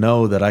comforting to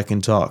know that I can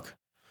talk,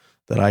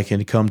 that I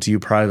can come to you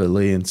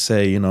privately and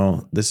say,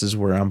 this is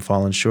where I'm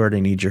falling short.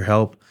 I need your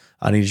help.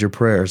 I need your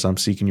prayers. I'm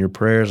seeking your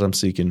prayers. I'm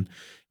seeking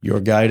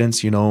your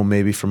guidance,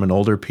 maybe from an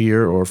older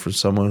peer or from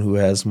someone who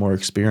has more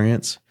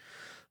experience.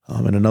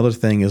 And another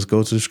thing is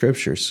go to the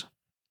scriptures.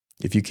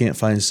 If you can't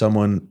find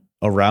someone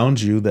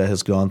around you that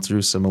has gone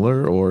through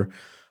similar or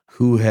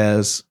who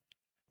has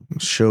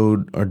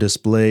showed or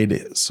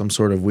displayed some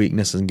sort of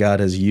weakness and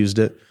God has used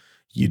it,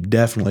 you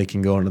definitely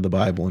can go into the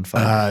Bible and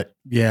find it.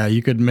 Yeah,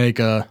 you could make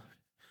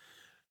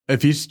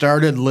if you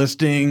started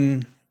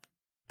listing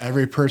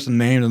every person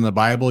named in the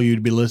Bible,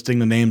 you'd be listing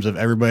the names of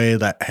everybody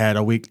that had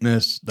a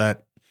weakness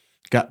that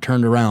got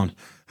turned around.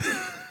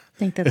 I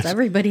think that's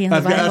everybody in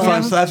the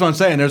Bible. That's what I'm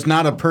saying. There's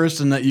not a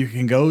person that you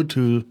can go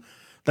to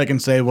that can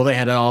say, well, they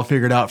had it all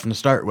figured out from the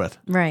start with.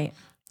 Right.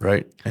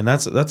 Right. And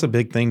that's a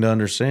big thing to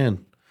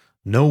understand.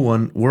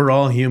 We're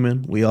all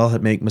human. We all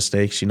make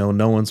mistakes.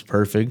 No one's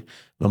perfect,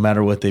 no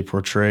matter what they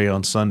portray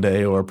on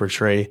Sunday or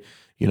portray,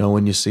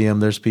 when you see them,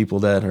 there's people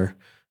that are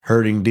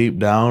hurting deep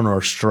down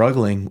or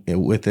struggling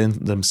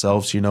within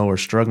themselves, or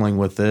struggling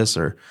with this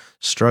or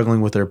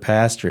struggling with their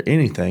past or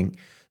anything.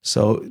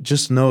 So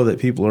just know that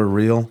people are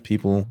real.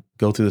 People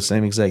go through the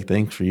same exact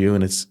thing for you.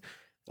 And it's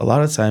a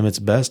lot of time it's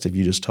best if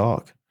you just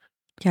talk.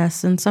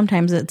 Yes. And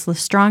sometimes it's the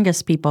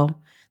strongest people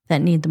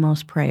that need the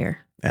most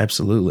prayer.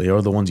 Absolutely.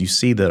 Or the ones you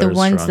see that the are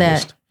ones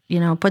strongest.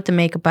 that, put the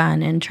makeup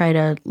on and try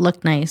to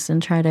look nice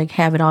and try to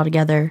have it all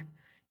together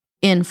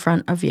in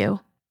front of you.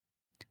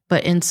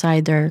 But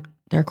inside they're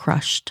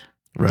crushed.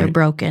 Right. They're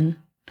broken.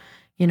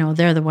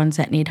 They're the ones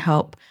that need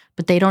help,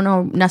 but they don't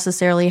know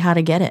necessarily how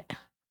to get it.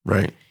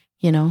 Right.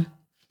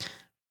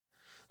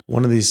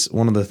 One of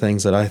the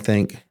things that I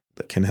think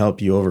that can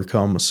help you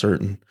overcome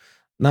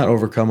not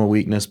overcome a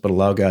weakness, but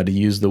allow God to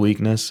use the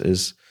weakness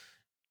is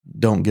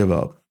don't give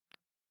up.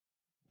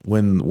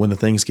 When the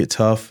things get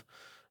tough,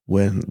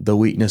 when the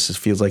weakness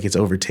feels like it's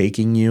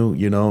overtaking you,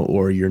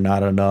 or you're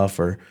not enough,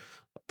 or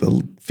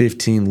the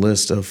 15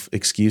 list of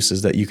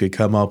excuses that you could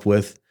come up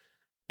with,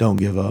 don't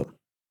give up.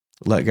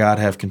 Let God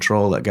have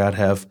control. Let God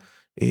have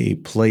a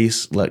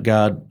place. Let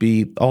God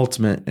be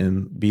ultimate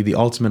and be the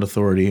ultimate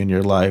authority in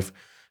your life,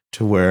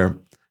 to where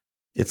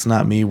it's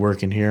not me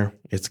working here,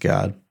 it's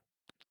God.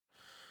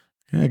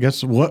 Yeah, I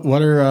guess what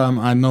are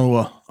I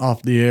know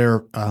off the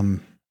air,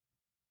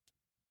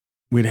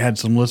 we'd had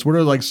some lists. What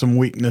are like some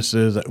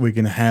weaknesses that we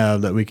can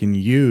have that we can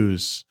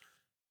use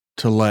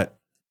to let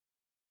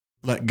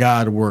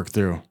God work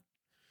through?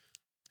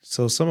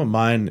 So some of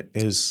mine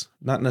is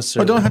not Well,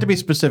 necessarily. don't have to be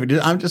specific.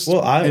 I'm just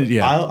I'm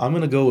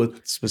going to go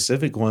with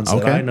specific ones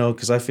that Okay. I know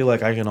because I feel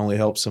like I can only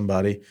help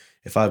somebody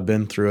if I've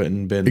been through it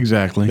and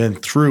exactly. been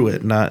through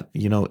it, not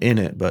in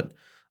it. But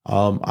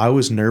I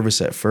was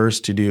nervous at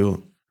first to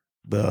do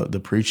the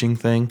preaching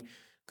thing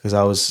because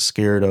I was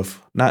scared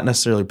of not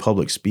necessarily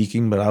public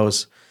speaking, but I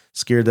was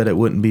scared that it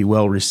wouldn't be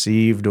well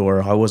received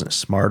or I wasn't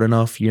smart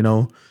enough,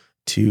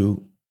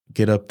 to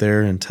get up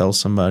there and tell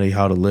somebody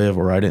how to live,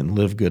 or I didn't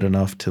live good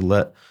enough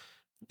to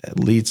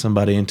lead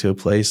somebody into a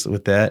place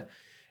with that.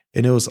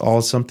 And it was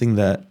all something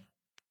that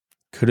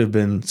could have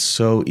been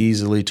so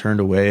easily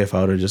turned away if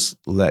I would have just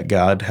let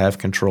God have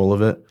control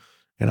of it.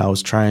 And I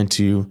was trying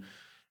to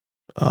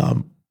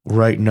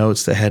write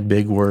notes that had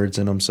big words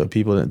in them so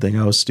people didn't think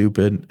I was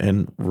stupid,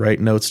 and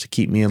write notes to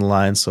keep me in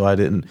line so I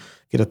didn't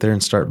get up there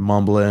and start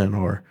mumbling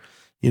or,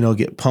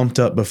 get pumped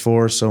up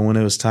before. So when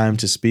it was time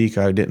to speak,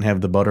 I didn't have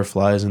the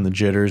butterflies and the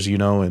jitters,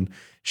 and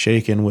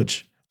shaking,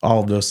 which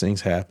all of those things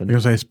happen.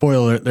 Because I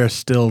spoil it, they're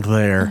still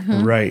there.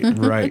 Mhm. Right,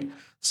 right.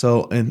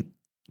 So, and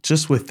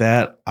just with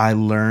that, I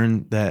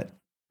learned that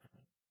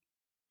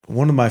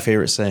one of my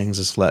favorite sayings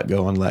is let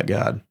go and let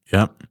God.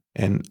 Yep.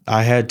 And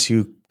I had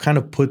to kind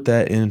of put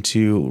that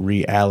into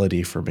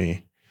reality for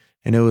me.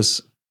 And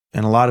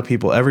and a lot of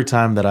people, every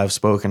time that I've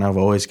spoken, I've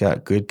always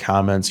got good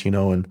comments,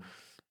 and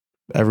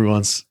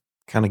everyone's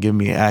kind of giving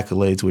me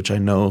accolades, which I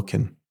know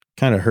can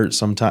kind of hurt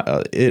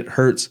sometimes. It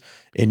hurts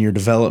in your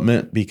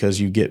development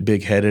because you get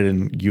big headed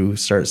and you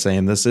start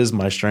saying, this is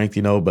my strength,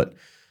 but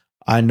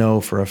I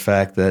know for a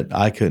fact that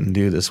I couldn't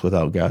do this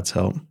without God's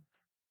help.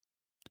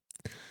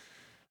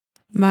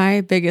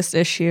 My biggest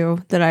issue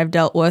that I've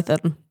dealt with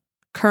and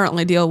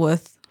currently deal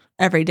with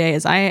every day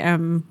is I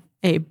am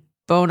a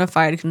bona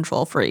fide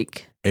control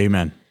freak.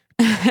 Amen.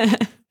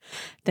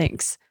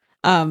 Thanks.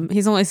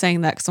 He's only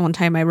saying that because one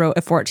time I wrote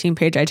a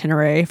 14-page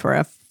itinerary for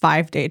a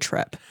 5-day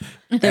trip.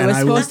 It And was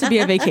I will- supposed to be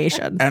a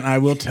vacation. And I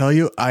will tell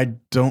you, I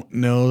don't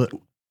know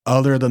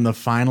other than the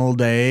final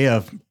day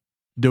of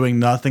doing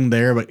nothing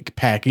there but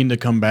packing to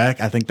come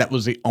back. I think that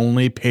was the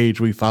only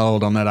page we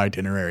followed on that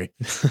itinerary.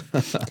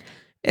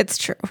 It's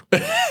true.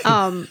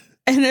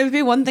 And it would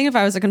be one thing if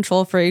I was a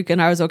control freak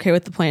and I was okay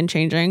with the plan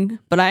changing,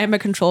 but I am a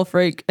control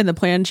freak and the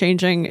plan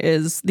changing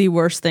is the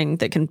worst thing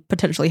that can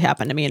potentially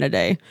happen to me in a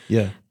day.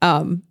 Yeah.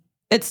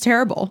 It's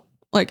terrible.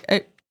 Like,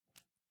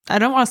 I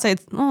don't want to say,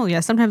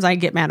 sometimes I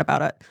get mad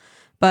about it,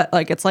 but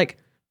like, it's like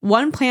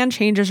one plan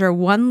changes or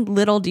one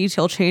little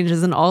detail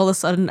changes and all of a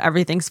sudden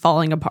everything's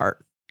falling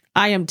apart.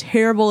 I am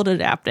terrible at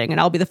adapting and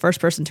I'll be the first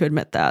person to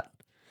admit that.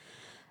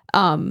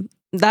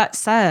 That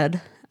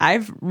said,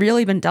 I've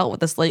really been dealt with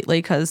this lately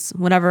because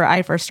whenever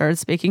I first started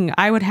speaking,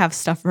 I would have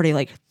stuff ready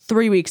like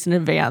 3 weeks in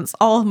advance.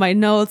 All of my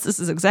notes, this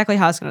is exactly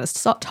how I was going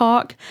to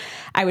talk.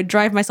 I would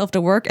drive myself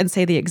to work and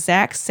say the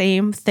exact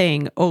same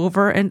thing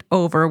over and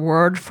over,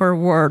 word for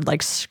word,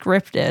 like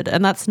scripted.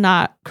 And that's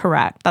not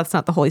correct. That's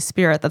not the Holy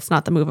Spirit. That's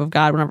not the move of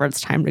God whenever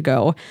it's time to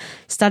go.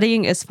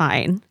 Studying is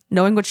fine.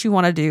 Knowing what you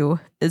want to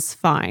do is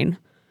fine.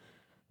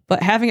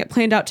 But having it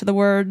planned out to the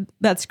word,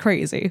 that's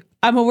crazy.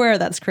 I'm aware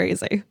that's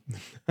crazy.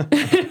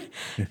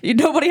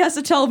 Nobody has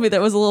to tell me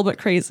that was a little bit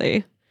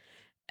crazy.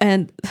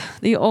 And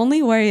the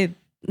only way,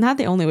 not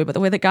the only way, but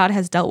the way that God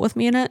has dealt with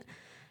me in it,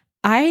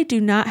 I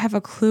do not have a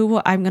clue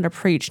what I'm going to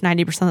preach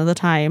 90% of the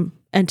time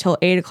until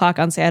 8 o'clock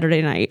on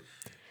Saturday night.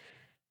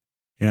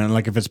 Yeah, and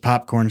like if it's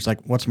popcorn, it's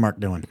like, what's Mark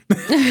doing?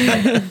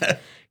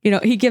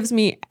 He gives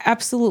me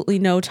absolutely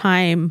no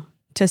time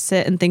to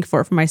sit and think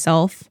for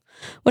myself,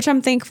 which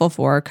I'm thankful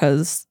for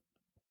because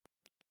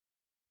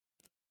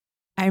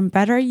I'm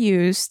better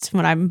used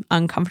when I'm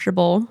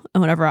uncomfortable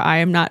and whenever I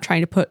am not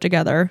trying to put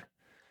together.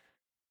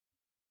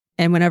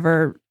 And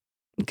whenever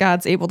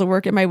God's able to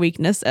work at my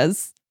weakness,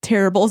 as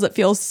terrible as it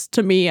feels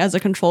to me as a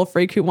control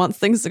freak who wants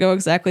things to go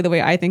exactly the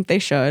way I think they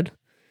should.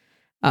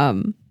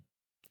 I'm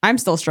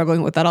still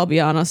struggling with that, I'll be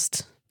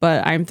honest.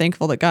 But I'm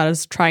thankful that God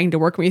is trying to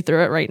work me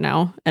through it right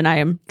now. And I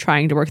am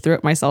trying to work through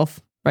it myself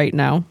right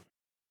now.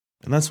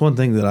 And that's one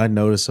thing that I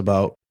notice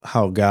about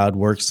how God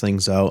works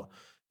things out.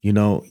 You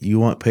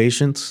want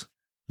patience,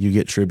 you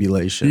get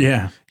tribulation.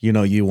 Yeah.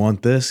 You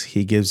want this,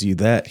 he gives you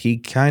that. He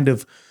kind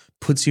of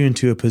puts you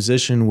into a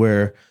position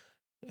where,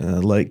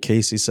 like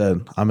Casey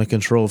said, I'm a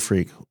control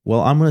freak. Well,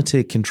 I'm going to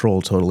take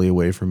control totally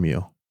away from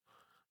you.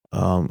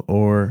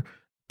 Or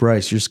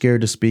Bryce, you're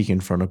scared to speak in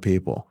front of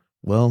people.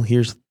 Well,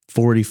 here's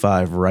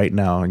 45 right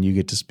now, and you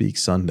get to speak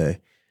Sunday.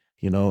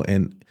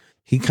 And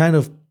he kind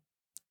of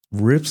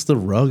rips the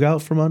rug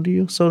out from under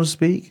you, so to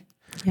speak.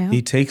 Yeah.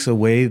 He takes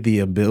away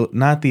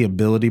not the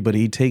ability, but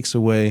he takes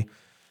away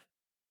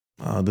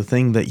the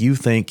thing that you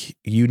think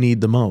you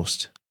need the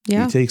most.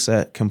 Yeah. He takes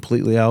that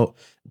completely out,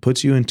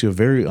 puts you into a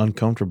very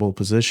uncomfortable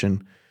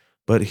position,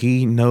 but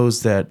he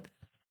knows that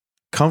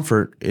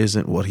comfort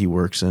isn't what he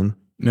works in.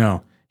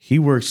 No. He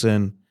works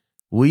in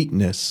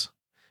weakness.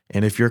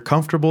 And if you're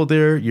comfortable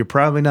there, you're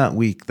probably not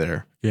weak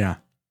there. Yeah.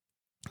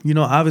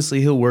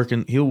 Obviously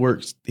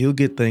he'll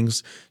get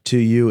things to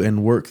you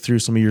and work through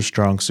some of your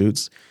strong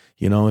suits.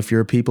 If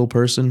you're a people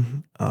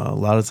person, a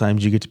lot of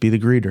times you get to be the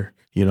greeter.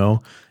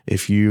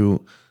 If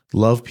you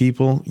love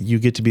people, you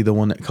get to be the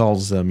one that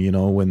calls them,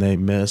 when they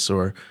miss.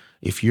 Or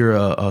if you're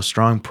a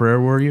strong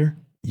prayer warrior,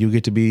 you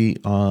get to be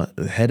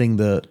heading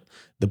the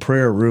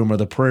prayer room or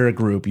the prayer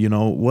group,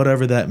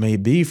 whatever that may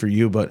be for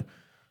you. But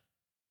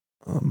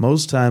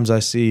most times I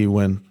see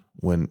when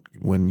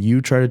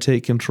you try to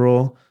take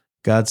control,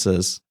 God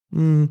says,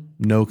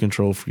 no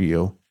control for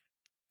you.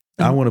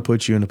 I want to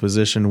put you in a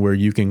position where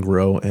you can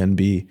grow and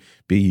be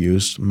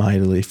used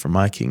mightily for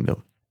my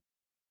kingdom.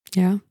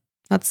 Yeah.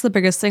 That's the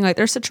biggest thing. Like,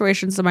 there's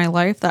situations in my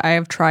life that I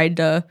have tried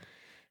to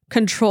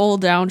control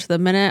down to the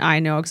minute. I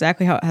know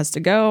exactly how it has to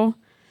go.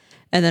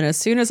 And then as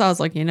soon as I was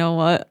like, you know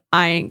what?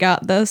 I ain't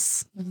got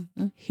this.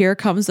 Mm-hmm. Here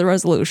comes the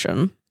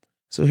resolution.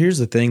 So here's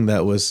the thing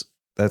that's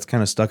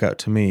kind of stuck out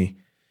to me.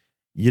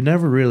 You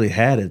never really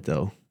had it,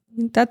 though.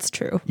 That's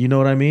true. You know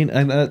what I mean?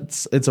 And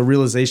it's a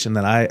realization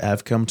that I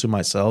have come to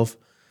myself.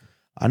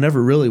 I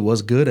never really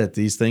was good at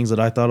these things that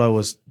I thought I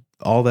was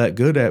all that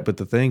good at, but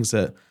the things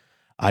that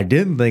I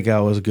didn't think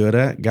I was good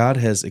at, God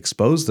has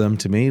exposed them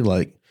to me.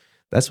 Like,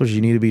 that's what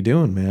you need to be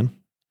doing, man.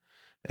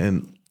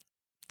 And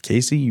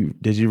Casey,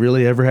 did you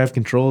really ever have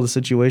control of the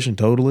situation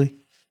totally?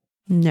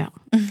 No.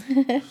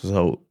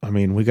 So,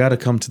 we got to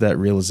come to that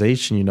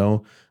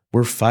realization,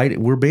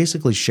 we're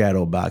basically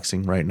shadow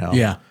boxing right now.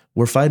 Yeah.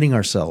 We're fighting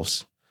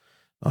ourselves.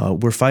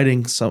 We're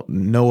fighting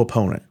no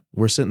opponent.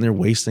 We're sitting there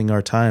wasting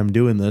our time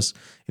doing this.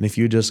 And if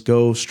you just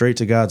go straight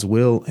to God's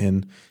will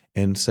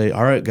and say,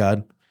 all right,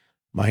 God,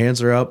 my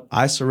hands are up.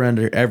 I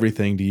surrender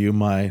everything to you.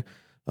 My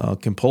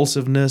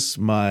compulsiveness,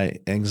 my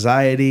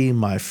anxiety,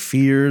 my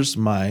fears,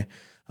 my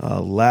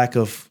lack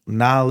of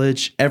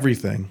knowledge,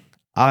 everything.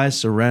 I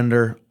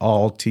surrender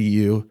all to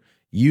you.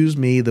 Use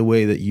me the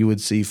way that you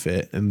would see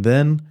fit. And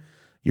then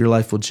your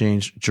life will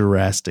change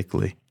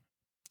drastically.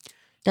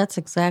 That's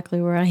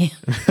exactly where I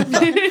am.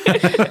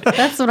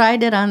 That's what I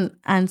did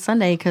on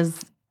Sunday because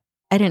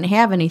I didn't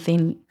have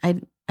anything.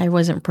 I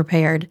wasn't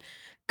prepared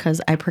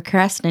because I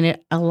procrastinated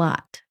a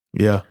lot.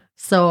 Yeah.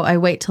 So I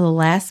wait till the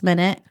last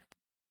minute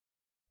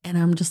and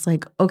I'm just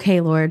like, okay,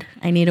 Lord,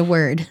 I need a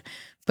word,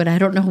 but I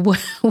don't know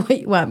what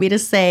you want me to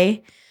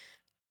say,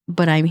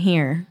 but I'm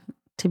here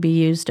to be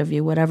used of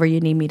you, whatever you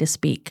need me to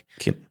speak.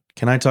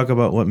 Can I talk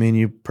about what me and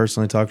you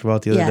personally talked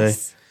about the other day?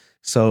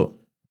 So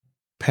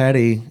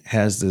Patty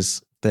has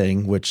this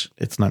thing, which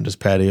it's not just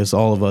Patty, it's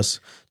all of us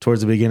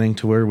towards the beginning,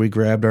 to where we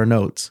grabbed our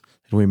notes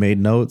and we made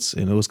notes,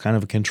 and it was kind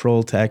of a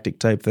control tactic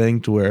type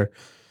thing to where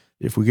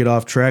if we get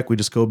off track, we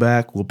just go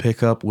back, we'll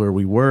pick up where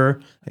we were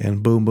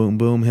and boom, boom,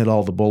 boom, hit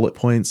all the bullet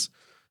points.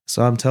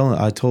 So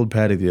I told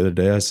Patty the other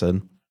day, I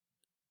said,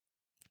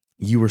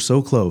 you were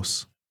so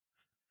close.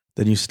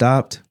 Then you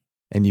stopped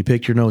and you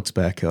picked your notes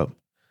back up.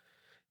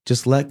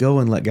 Just let go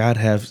and let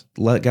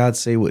God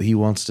say what he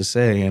wants to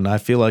say. And I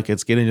feel like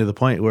it's getting to the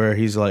point where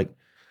he's like,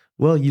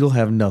 well, you'll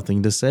have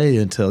nothing to say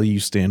until you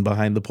stand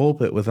behind the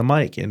pulpit with a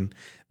mic. And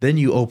then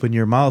you open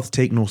your mouth,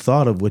 take no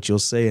thought of what you'll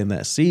say in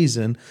that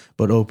season,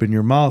 but open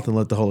your mouth and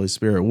let the Holy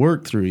Spirit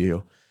work through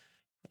you.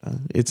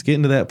 It's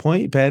getting to that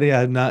point, Patty.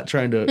 I'm not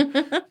trying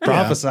to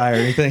prophesy or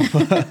anything.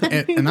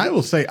 and I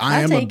will say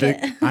I'm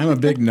a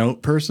big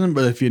note person,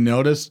 but if you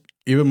notice,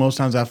 even most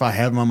times if I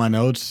have them on my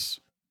notes,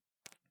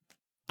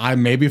 I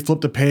maybe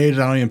flip the page.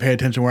 I don't even pay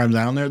attention where I'm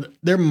down there.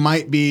 There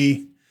might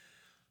be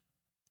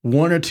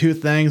one or two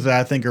things that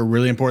I think are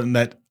really important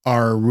that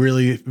are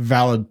really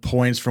valid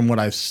points from what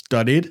I've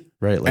studied.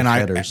 Right, like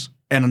headers.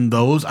 And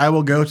those I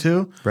will go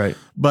to. Right.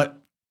 But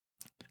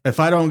if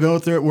I don't go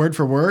through it word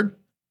for word,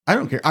 I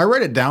don't care. I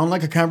write it down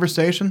like a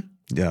conversation.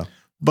 Yeah.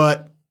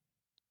 But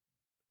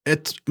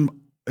if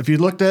you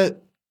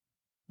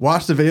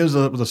watch the videos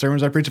of the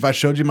sermons I preach, if I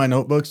showed you my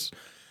notebooks,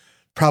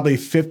 probably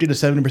 50 to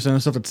 70%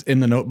 of stuff that's in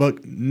the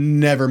notebook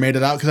never made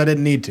it out because I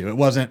didn't need to.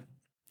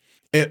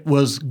 It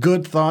was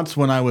good thoughts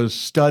when I was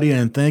studying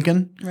and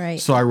thinking. Right.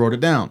 So I wrote it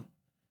down.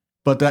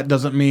 But that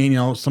doesn't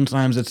mean,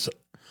 sometimes it's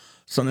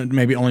something that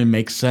maybe only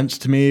makes sense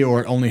to me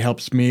or it only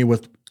helps me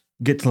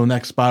get to the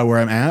next spot where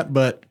I'm at.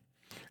 But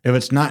if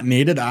it's not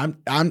needed, it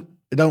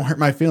don't hurt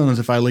my feelings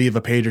if I leave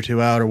a page or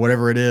two out or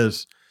whatever it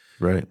is.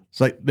 Right. It's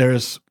like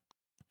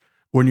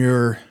when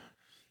you're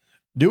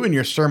doing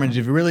your sermons,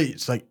 you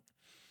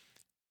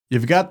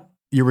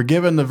were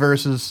given the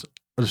verses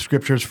of the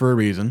scriptures for a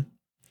reason.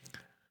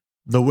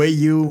 The way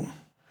you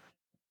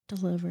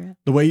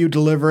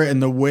deliver it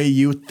and the way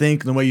you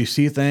think and the way you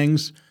see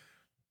things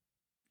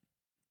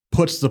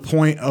puts the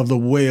point of the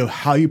way of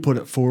how you put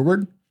it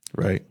forward.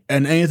 Right.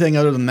 And anything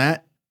other than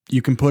that,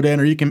 you can put in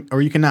or you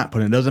can not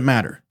put in. It doesn't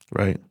matter.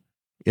 Right.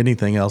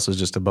 Anything else is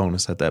just a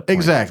bonus at that point.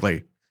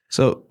 Exactly.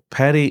 So,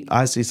 Patty,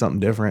 I see something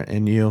different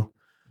in you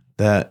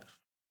that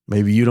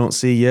maybe you don't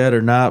see yet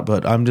or not,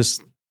 but I'm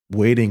just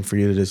waiting for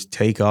you to just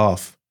take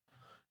off.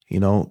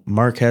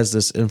 Mark has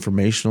this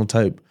informational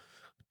type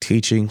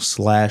teaching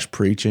 /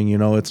 preaching.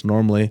 It's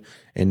normally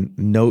in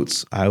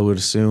notes, I would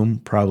assume,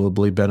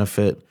 probably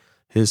benefit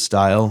his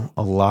style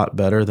a lot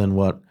better than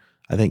what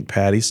I think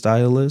Patty's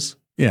style is.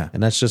 Yeah.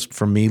 And that's just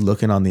from me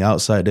looking on the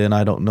outside in.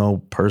 I don't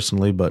know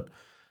personally, but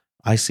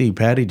I see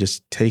Patty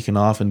just taking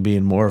off and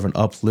being more of an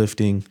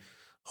uplifting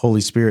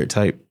Holy Spirit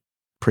type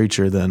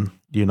preacher than,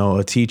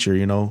 a teacher,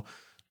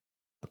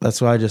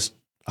 That's why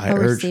I'll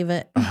urge. receive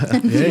it. Yeah.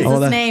 In Jesus' Oh,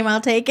 that- name,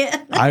 I'll take it.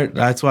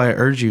 That's why I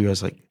urge you. I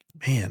was like,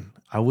 man,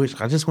 I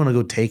just want to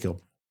go take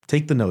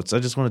the notes. I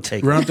just want to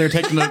take Run them. up there,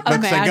 taking the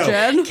let's say go.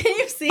 Imagine. Can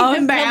you see Oh,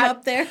 him man. come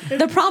up there?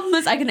 The problem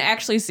is I can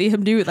actually see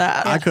him do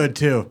that. I could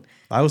too.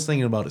 I was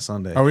thinking about it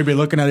Sunday. Or we'd be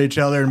looking at each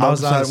other and both was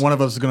decide honest- one of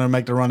us is going to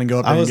make the run and go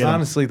up there I and was get him.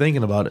 honestly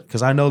thinking about it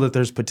because I know that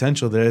there's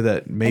potential there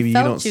that maybe I you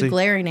felt don't you see.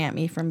 glaring at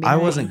me from I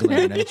behind. wasn't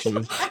glaring at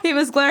you. He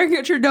was glaring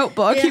at your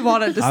notebook. He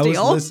wanted to I was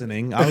steal.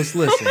 listening.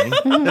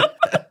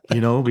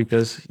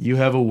 Because you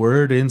have a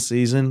word in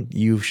season.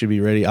 You should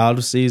be ready out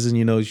of season.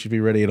 You should be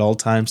ready at all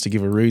times to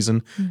give a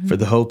reason for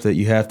the hope that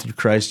you have through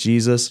Christ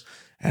Jesus.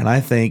 And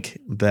I think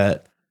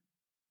God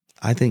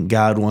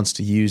wants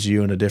to use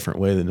you in a different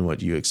way than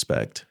what you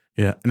expect.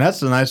 Yeah, and that's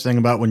the nice thing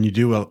about when you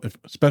do,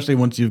 especially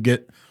once you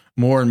get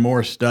more and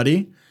more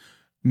study,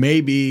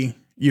 maybe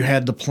you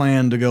had the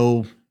plan to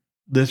go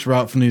this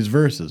route from these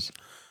verses.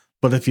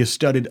 But if you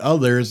studied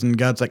others and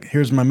God's like,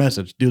 here's my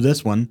message, do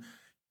this one,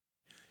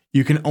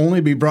 you can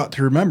only be brought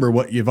to remember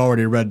what you've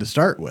already read to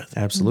start with.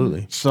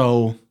 Absolutely.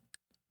 So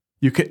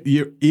you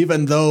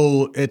even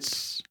though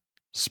it's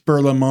spur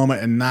of the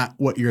moment and not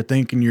what you're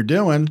thinking you're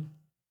doing,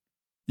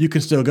 you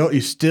can still go.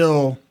 You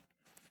still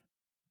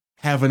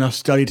have enough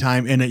study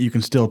time in it. You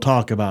can still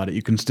talk about it.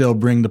 You can still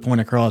bring the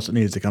point across that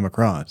needs to come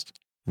across.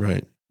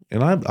 Right.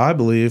 And I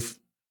believe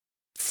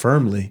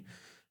firmly,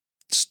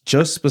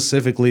 just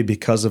specifically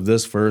because of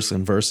this verse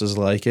and verses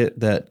like it,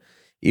 that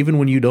even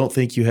when you don't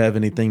think you have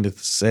anything to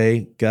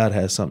say, God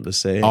has something to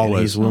say. Always.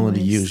 And he's willing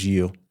to Always. use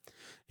you.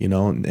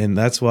 And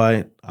that's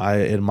why I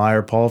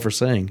admire Paul for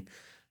saying,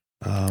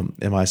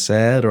 am I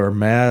sad or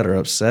mad or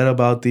upset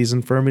about these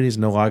infirmities?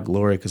 No, I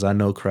glory because I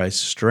know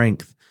Christ's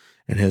strength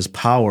and his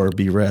power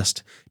be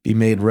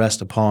made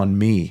rest upon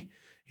me.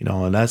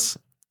 And that's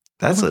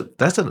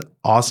an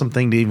awesome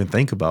thing to even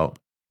think about.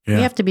 Yeah.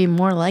 We have to be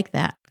more like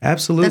that.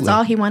 Absolutely. That's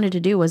all he wanted to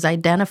do was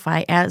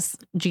identify as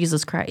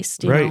Jesus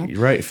Christ. you know?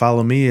 Right.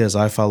 Follow me as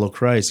I follow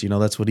Christ.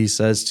 That's what he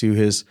says to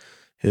his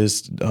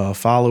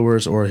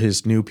followers or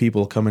his new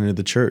people coming into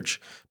the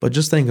church. But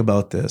just think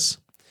about this.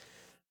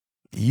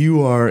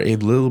 You are a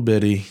little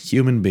bitty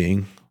human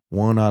being,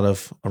 one out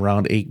of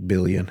around 8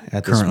 billion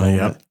at this Currently,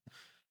 moment. yep.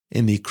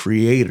 And the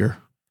creator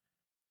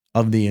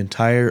of the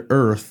entire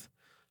earth,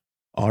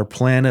 our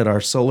planet,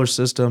 our solar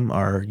system,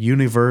 our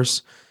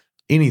universe,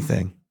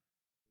 anything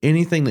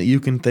that you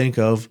can think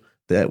of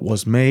that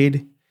was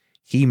made,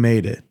 he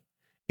made it.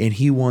 And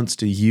he wants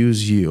to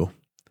use you.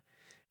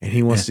 And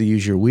he wants to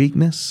use your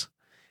weakness.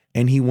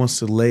 And he wants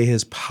to lay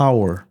his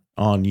power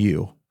on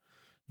you.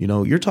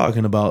 You're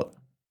talking about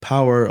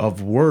power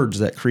of words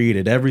that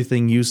created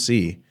everything you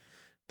see,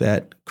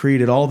 that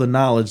created all the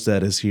knowledge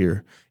that is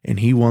here. And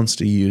he wants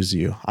to use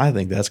you. I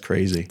think that's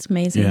crazy. It's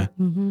amazing. Yeah.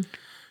 Mm-hmm.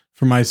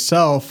 For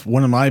myself,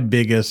 one of my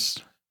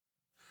biggest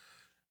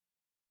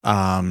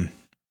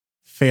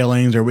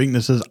failings or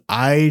weaknesses,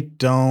 I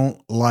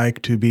don't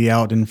like to be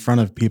out in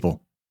front of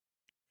people.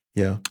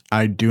 Yeah.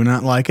 I do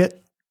not like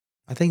it.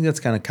 I think that's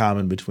kind of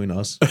common between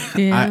us.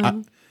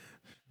 Yeah.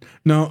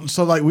 No,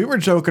 so like we were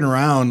joking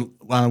around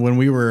when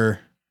we were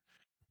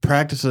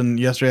practicing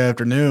yesterday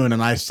afternoon,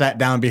 and I sat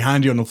down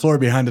behind you on the floor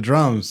behind the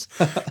drums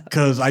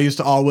because I used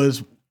to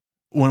always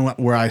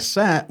where I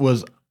sat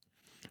was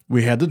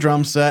we had the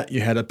drum set,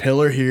 you had a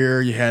pillar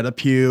here, you had a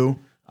pew,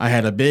 I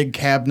had a big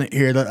cabinet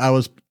here that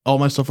all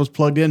my stuff was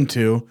plugged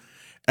into,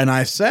 and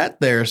I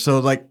sat there. So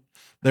like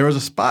there was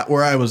a spot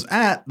where I was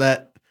at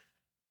that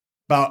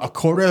about a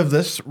quarter of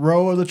this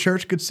row of the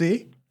church could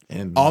see.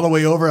 And All the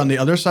way over on the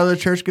other side of the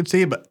church could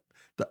see, but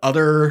the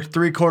other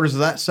 3/4 of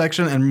that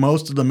section and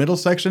most of the middle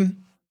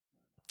section.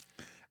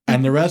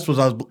 And the rest was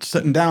I was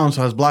sitting down,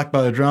 so I was blocked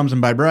by the drums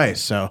and by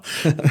Bryce. So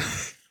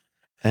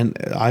And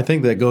I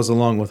think that goes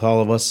along with all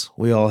of us.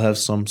 We all have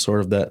some sort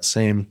of that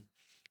same,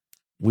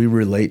 we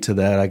relate to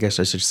that, I guess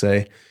I should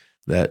say,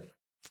 that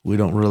we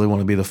don't really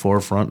want to be the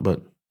forefront,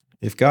 but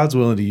if God's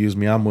willing to use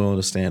me, I'm willing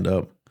to stand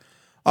up.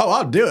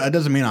 I'll do it. That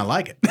doesn't mean I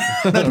like it.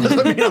 That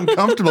doesn't mean I'm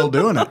comfortable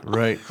doing it.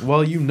 Right.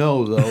 Well,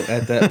 though,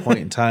 at that point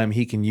in time,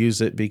 he can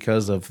use it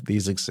because of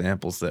these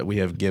examples that we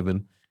have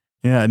given.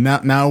 Yeah.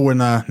 Now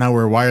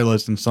we're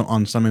wireless and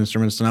on some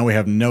instruments, so now we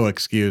have no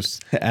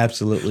excuse.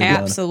 Absolutely.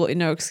 None. Absolutely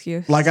no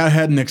excuse. Like I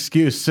had an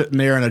excuse sitting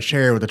there in a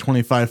chair with a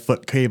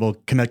 25-foot cable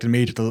connecting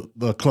me to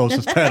the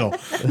closest pedal.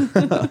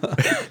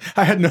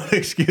 I had no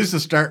excuse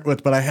to start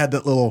with, but I had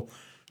that little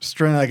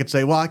string. I could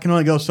say, well, I can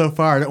only go so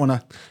far. I don't want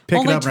to pick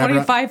Only it up. and wrap it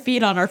around- 25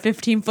 feet on our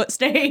 15-foot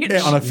stage.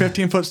 Yeah, on a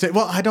 15-foot stage.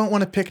 Well, I don't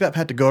want to pick it up.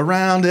 Had to go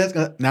around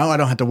it. Now I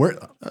don't have to worry.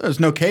 There's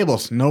no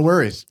cables. No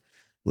worries.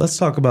 Let's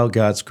talk about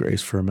God's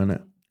grace for a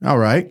minute. All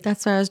right.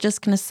 That's what I was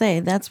just going to say.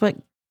 That's what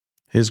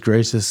His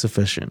grace is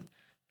sufficient.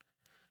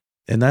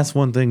 And that's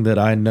one thing that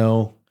I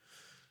know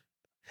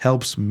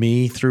helps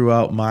me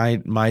throughout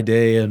my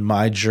day and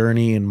my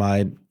journey and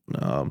my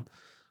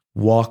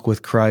walk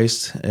with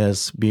Christ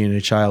as being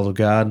a child of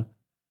God.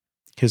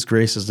 His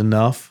grace is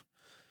enough.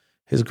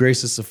 His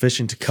grace is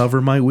sufficient to cover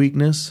my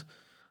weakness.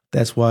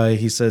 That's why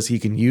he says he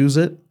can use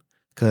it,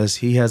 because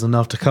he has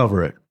enough to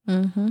cover it.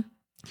 Mm-hmm.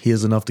 He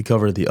has enough to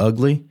cover the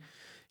ugly.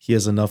 He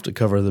has enough to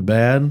cover the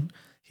bad.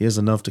 He has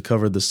enough to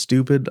cover the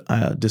stupid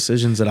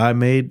decisions that I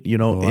made,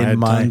 I had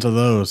tons of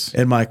those.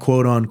 in my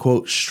quote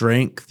unquote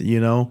strength,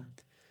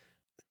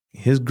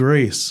 His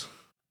grace.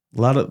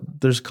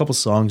 There's a couple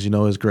songs,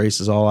 His grace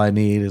is all I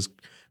need. His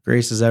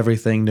grace is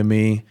everything to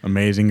me.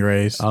 Amazing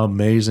Grace.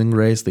 Amazing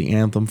Grace, the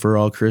anthem for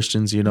all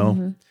Christians,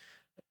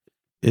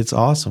 It's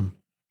awesome.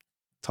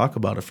 Talk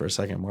about it for a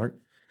second, Mark.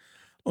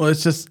 Well,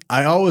 it's just,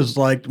 I always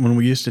liked when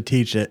we used to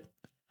teach it,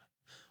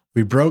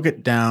 we broke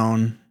it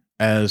down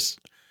as,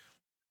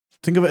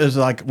 think of it as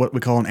like what we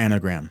call an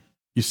anagram.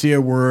 You see a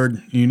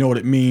word, you know what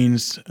it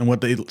means and what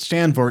they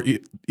stand for,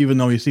 even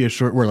though you see a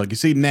short word. Like you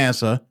see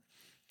NASA,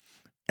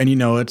 and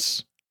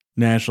it's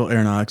National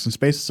Aeronautics and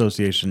Space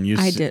Association.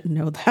 I didn't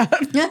know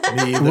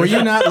that. Were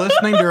you not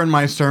listening during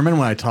my sermon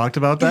when I talked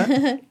about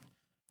that?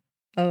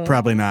 Oh,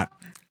 Probably not.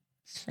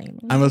 shame.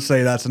 I'm going to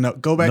say that's a no.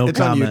 Go back. No It's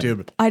comment. on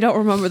YouTube. I don't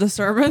remember the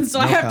sermon, so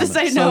I have to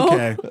say It's no.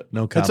 okay.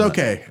 No It's comment.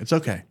 okay. It's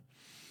okay.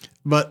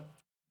 But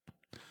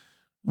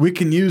we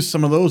can use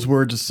some of those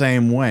words the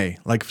same way.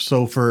 Like,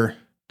 so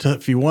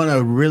if you want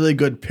a really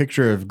good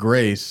picture of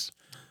grace,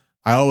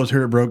 I always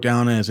heard it broke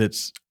down as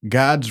it's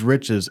God's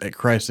riches at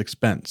Christ's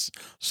expense.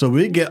 So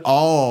we get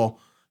all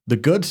the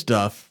good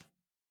stuff,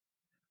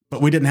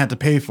 but we didn't have to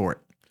pay for it.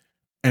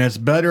 And it's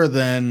better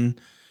than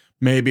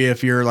maybe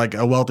if you're like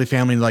a wealthy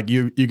family, like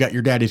you got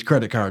your daddy's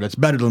credit card. It's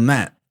better than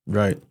that.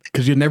 Right.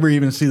 Because you never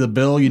even see the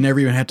bill. You never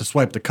even have to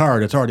swipe the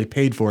card. It's already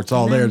paid for. It's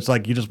all there. It's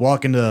like you just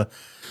walk into.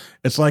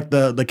 It's like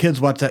the kids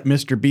watch that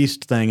Mr.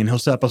 Beast thing, and he'll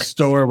set up a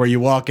store where you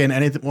walk in.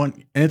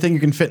 Anything you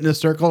can fit in this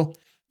circle,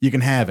 you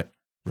can have it,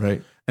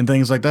 Right. and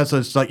things like that. So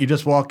it's like you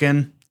just walk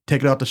in,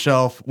 take it off the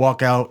shelf,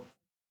 walk out,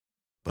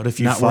 But if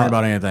you not worry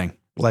about anything.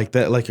 like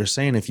that, like you're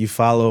saying, if you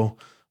follow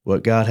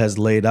what God has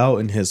laid out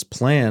in his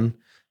plan,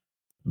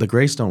 the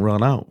grace don't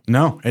run out.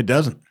 No, it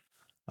doesn't.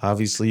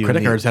 Obviously, you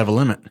Credit cards have a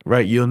limit.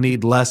 Right. You'll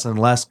need less and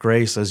less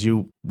grace as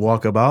you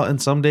walk about.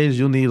 And some days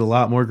you'll need a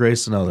lot more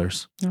grace than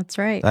others. That's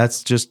right.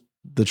 That's just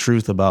the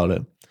truth about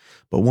it.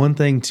 But one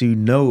thing to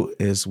note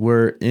is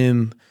we're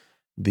in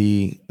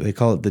they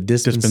call it the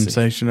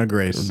Dispensation of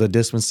grace. the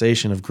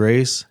dispensation of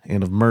grace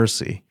and of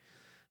mercy.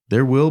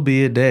 There will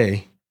be a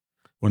day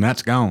When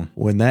that's gone.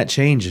 when that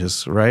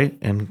changes, right?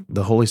 And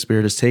the Holy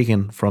Spirit is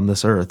taken from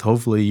this earth.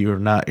 Hopefully you're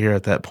not here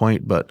at that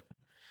point, but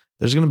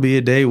there's going to be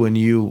a day when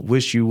you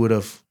wish you would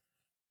have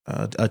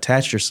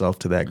attached yourself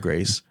to that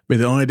grace, Be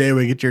the only day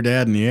we get your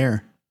dad in the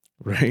air.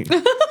 right?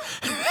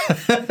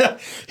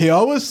 He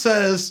always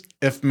says,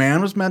 if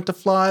man was meant to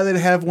fly, they'd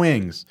have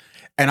wings.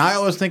 And I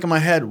always think in my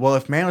head, well,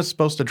 if man was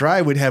supposed to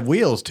drive, we'd have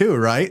wheels too,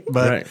 right?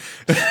 But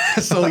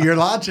so your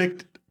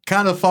logic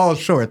kind of falls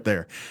short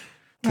there.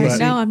 Right But-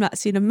 now, I'm not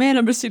seeing a man.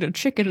 I'm just seeing a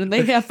chicken, and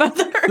they have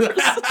feathers.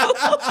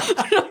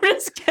 I'm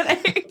just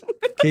kidding.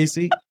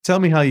 Casey, tell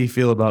me how you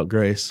feel about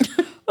grace.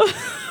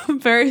 I'm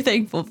very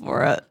thankful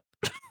for it.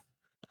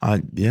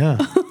 Yeah,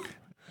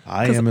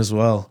 I am as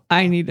well.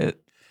 I need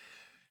it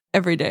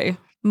every day,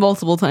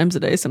 multiple times a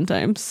day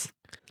sometimes.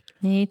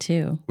 Me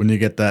too. When you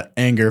get that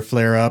anger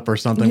flare up or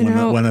something, You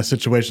know- when a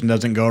situation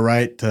doesn't go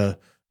right,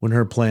 When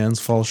her plans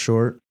fall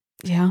short,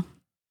 Yeah.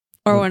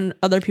 Or when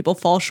other people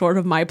fall short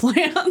of my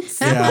plans.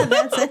 Yeah.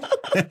 That's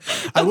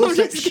it. I will I'm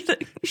say just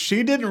kidding.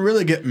 she didn't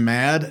really get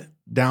mad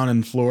down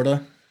in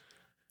Florida.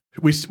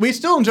 We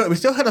still enjoyed it. We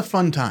still had a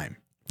fun time.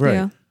 right?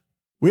 Yeah.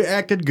 We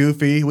acted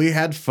goofy. We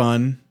had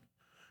fun.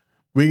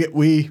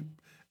 We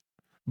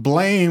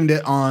blamed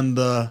it on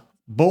the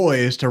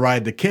boys to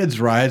ride the kids'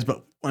 rides,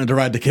 but wanted to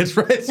ride the kids'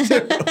 rides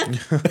too.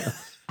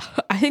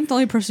 I think the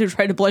only person who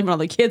tried to blame it on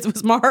the kids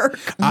was Mark.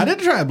 I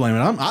didn't try to blame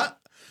it.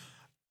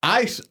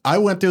 I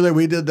went through there.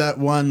 We did that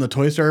one, the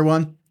Toy Story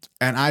one,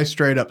 and I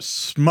straight up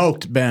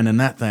smoked Ben in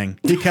that thing.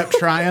 He kept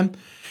trying.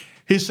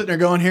 He's sitting there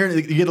going here.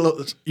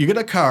 You get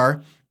a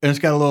car. And it's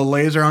got a little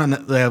laser on it.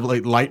 And they have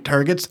like light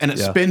targets, and it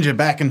spins you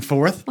back and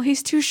forth. Well,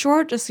 he's too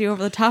short to see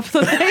over the top of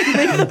the thing.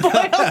 Leave the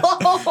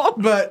boy alone.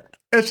 But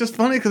it's just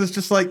funny because it's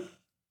just like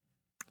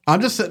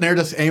I'm just sitting there,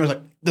 just aiming like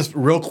just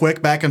real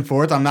quick back and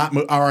forth. I'm not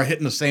or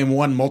hitting the same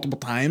one multiple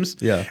times.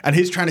 Yeah. And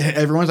he's trying to hit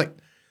everyone's like,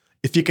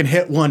 if you can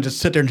hit one, just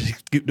sit there and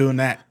just keep doing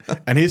that.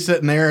 And he's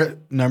sitting there,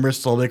 numbers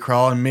slowly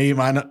crawling.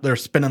 Mine, they're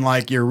spinning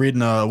like you're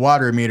reading a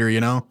water meter, you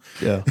know.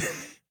 Yeah.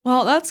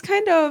 Well, that's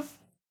kind of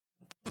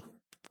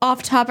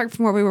off topic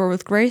from where we were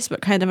with Grace,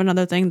 but kind of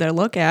another thing to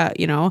look at.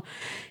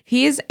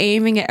 He's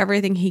aiming at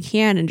everything he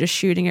can and just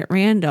shooting at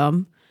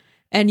random.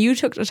 And you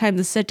took the time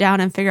to sit down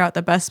and figure out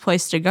the best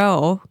place to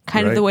go,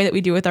 kind of the Right. way that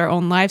we do with our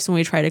own lives when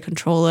we try to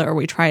control it or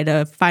we try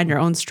to find our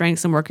own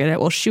strengths and work at it.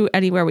 We'll shoot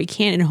anywhere we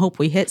can and hope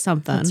we hit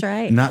something. That's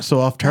right. Not so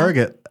off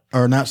target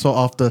or not so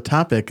off the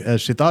topic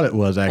as she thought it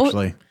was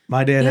actually.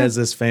 My dad Yeah. has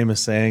this famous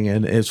saying,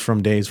 and it's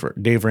from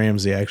Dave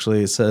Ramsey,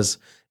 actually. It says,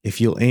 if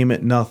you'll aim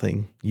at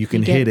nothing, you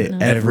can get hit it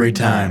nothing. every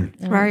time.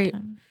 Right.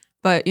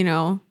 But, in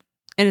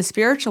a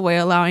spiritual way,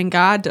 allowing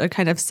God to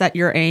kind of set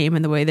your aim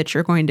in the way that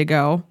you're going to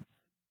go,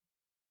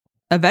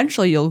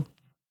 eventually you'll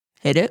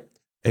hit it.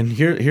 And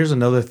here's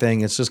another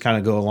thing. It's just kind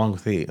of go along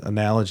with the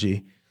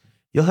analogy.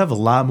 You'll have a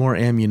lot more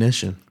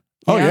ammunition.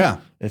 Oh, Yeah. yeah.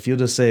 If you'll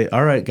just say,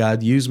 all right,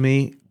 God, use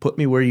me, put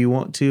me where you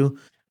want to,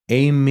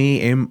 aim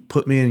me,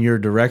 put me in your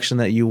direction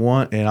that you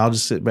want, and I'll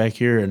just sit back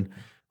here and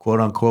quote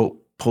unquote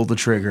pull the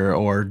trigger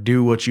or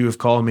do what you have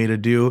called me to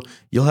do.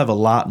 You'll have a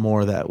lot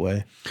more that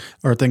way.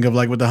 Or think of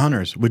like with the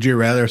hunters. Would you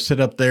rather sit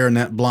up there in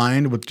that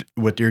blind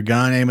with your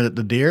gun aiming at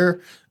the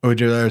deer, or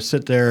would you rather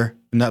sit there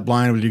in that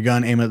blind with your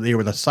gun aiming at the deer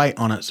with a sight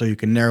on it so you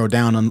can narrow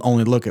down and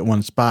only look at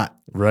one spot?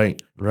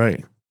 Right.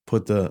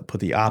 Put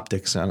the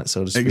optics on it,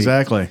 so to speak.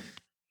 Exactly.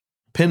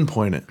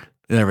 Pinpoint it.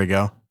 There we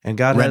go. And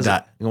God Red has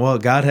dot.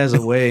 God has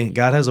a way.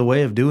 God has a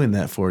way of doing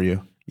that for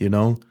you,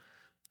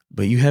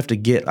 but you have to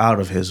get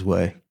out of His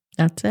way.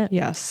 That's it.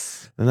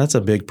 Yes. And that's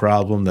a big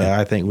problem that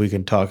I think we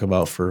can talk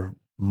about for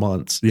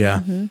months.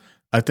 Yeah. Mhm.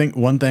 I think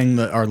one thing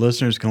that our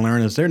listeners can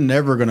learn is they're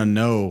never going to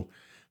know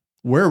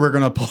where we're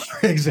going to pull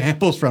our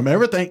examples from.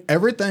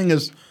 Everything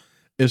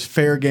is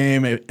fair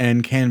game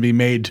and can be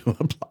made to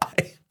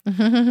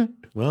apply.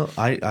 Well,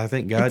 I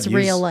think God It's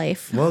real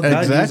life. Well,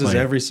 God Exactly. uses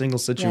every single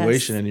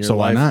situation in your So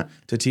why life not?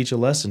 to teach a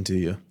lesson to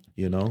you,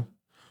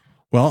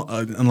 Well,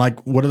 and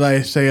like, what did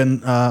I say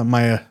in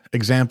my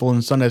example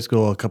in Sunday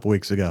school a couple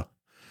weeks ago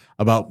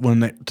about when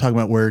they talk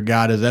about where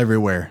God is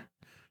everywhere,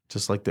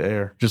 just like the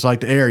air, just like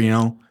the air,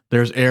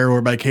 there's air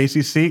over by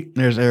Casey's seat. And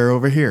there's air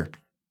over here.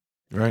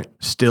 right?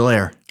 Still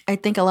air. I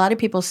think a lot of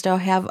people still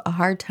have a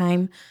hard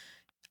time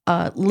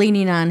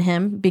leaning on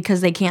him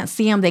because they can't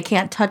see him, they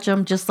can't touch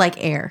him, just like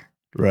air.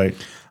 Right.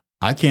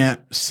 I can't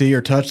see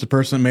or touch the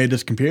person that made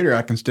this computer.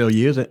 I can still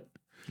use it.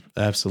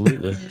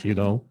 Absolutely.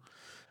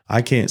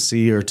 I can't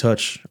see or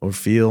touch or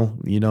feel,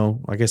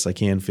 I guess I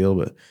can feel,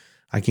 but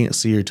I can't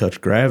see or touch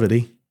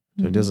gravity.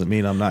 So it doesn't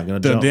mean I'm not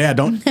going to jump. Yeah,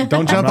 don't jump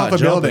not off a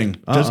jumping.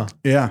 building. Just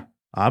yeah.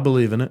 I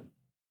believe in it,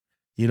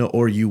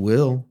 or you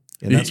will.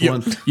 And that's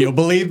You'll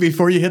believe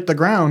before you hit the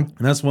ground.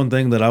 And that's one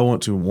thing that I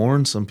want to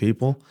warn some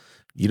people.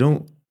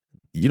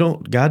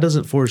 God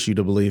doesn't force you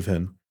to believe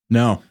Him.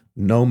 No.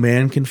 No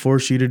man can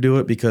force you to do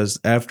it, because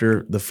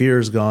after the fear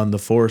is gone, the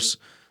force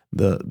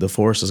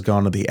is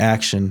gone, or the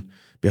action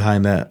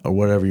behind that or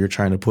whatever you're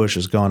trying to push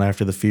is gone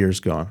after the fear is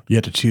gone. You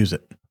have to choose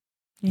it.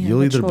 Yeah, You'll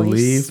the either choice.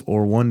 believe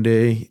or one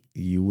day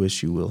you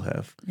wish you will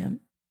have. Yep.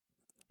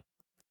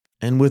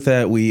 And with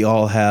that, we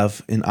all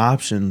have an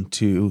option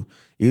to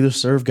either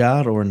serve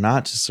God or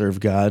not to serve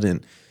God.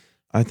 And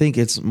I think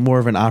it's more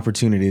of an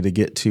opportunity to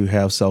get to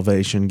have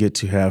salvation, get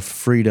to have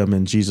freedom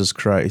in Jesus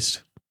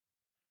Christ.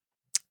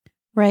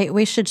 Right.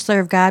 We should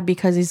serve God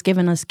because He's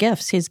given us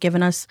gifts. He's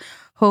given us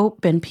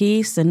hope and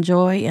peace and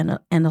joy and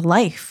a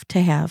life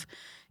to have.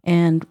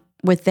 And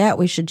with that,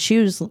 we should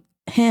choose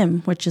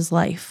Him, which is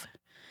life.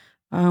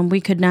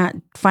 We could not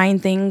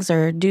find things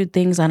or do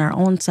things on our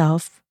own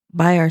self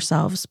by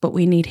ourselves, but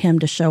we need Him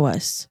to show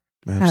us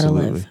how to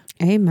live.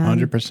 Amen.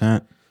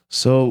 100%.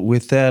 So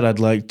with that, I'd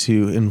like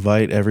to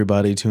invite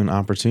everybody to an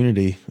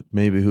opportunity,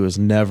 maybe who has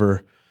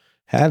never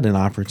had an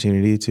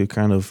opportunity to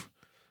kind of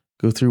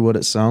go through what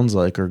it sounds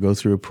like, or go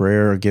through a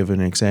prayer, or give an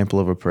example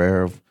of a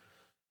prayer of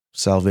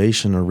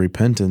salvation or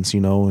repentance,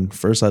 And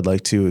first, I'd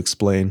like to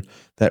explain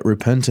that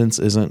repentance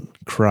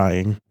isn't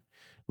crying.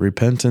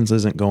 Repentance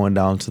isn't going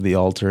down to the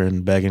altar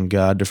and begging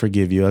God to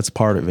forgive you. That's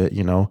part of it,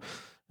 You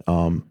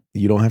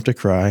don't have to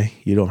cry.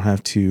 You don't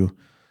have to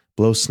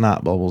blow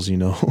snot bubbles,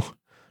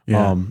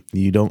 Yeah.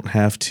 You don't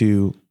have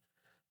to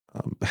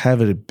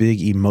have a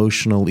big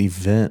emotional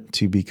event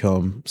to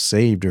become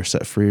saved or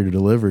set free or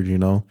delivered,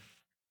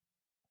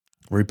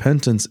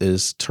 Repentance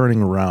is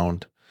turning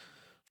around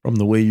from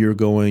the way you're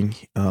going.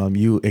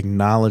 You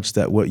acknowledge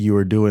that what you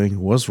are doing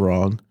was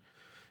wrong,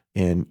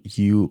 and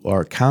you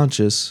are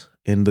conscious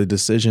in the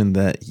decision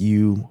that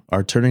you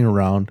are turning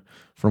around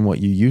from what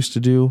you used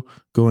to do,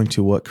 going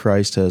to what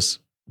Christ has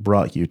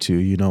brought you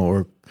to,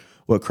 or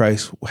what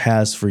Christ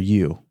has for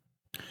you.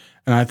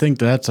 And I think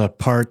that's a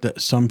part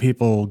that some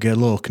people get a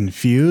little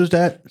confused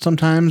at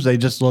sometimes. They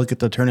just look at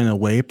the turning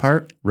away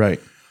part. Right.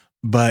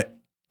 But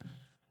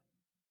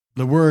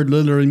the word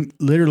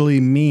literally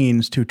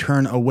means to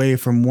turn away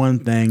from one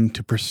thing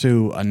to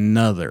pursue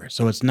another.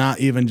 So it's not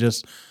even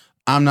just,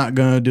 I'm not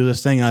going to do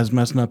this thing I was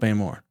messing up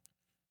anymore.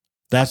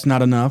 That's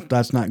not enough.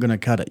 That's not going to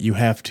cut it. You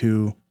have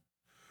to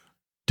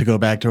go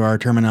back to our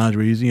terminology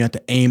we're using, you have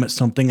to aim at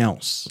something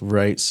else.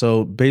 Right.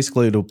 So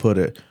basically, to put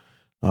it,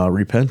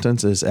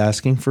 repentance is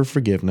asking for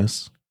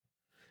forgiveness.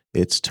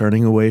 It's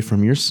turning away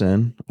from your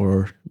sin,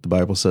 or the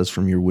Bible says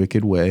from your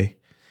wicked way,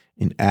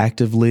 and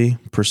actively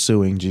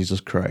pursuing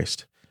Jesus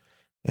Christ.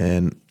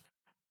 And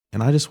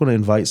I just want to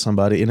invite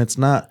somebody, and it's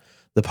not,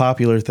 the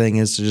popular thing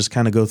is to just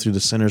kind of go through the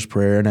sinner's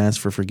prayer and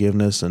ask for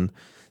forgiveness, and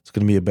it's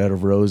going to be a bed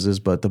of roses.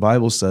 But the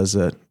Bible says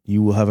that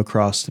you will have a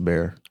cross to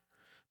bear.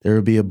 There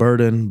will be a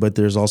burden, but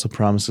there's also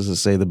promises that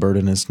say the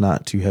burden is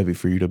not too heavy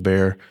for you to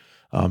bear.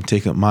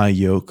 Take up my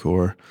yoke,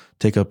 or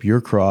take up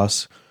your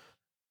cross,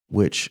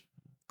 which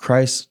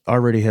Christ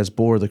already has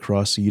bore the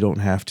cross, so you don't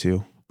have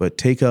to. But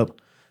take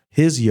up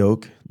his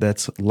yoke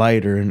that's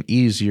lighter and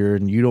easier,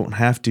 and you don't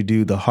have to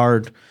do the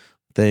hard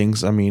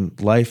things. I mean,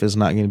 life is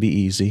not going to be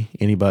easy.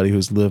 Anybody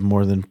who's lived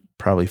more than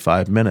probably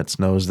 5 minutes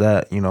knows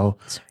that.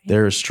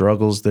 There are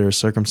struggles, there are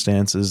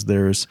circumstances,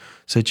 there's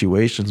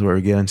situations where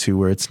we get into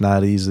where it's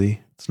not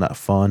easy, it's not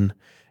fun,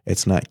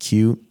 it's not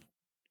cute.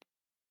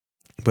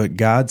 But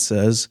God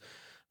says,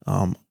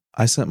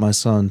 I sent my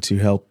son to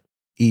help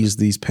ease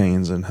these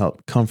pains and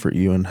help comfort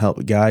you and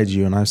help guide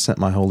you, and I sent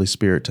my Holy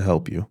Spirit to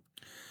help you.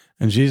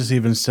 And Jesus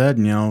even said,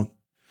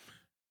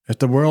 if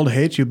the world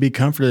hates you, be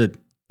comforted.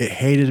 It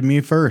hated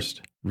me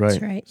first. Right.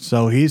 That's right.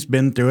 So he's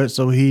been through it,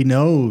 so he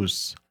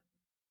knows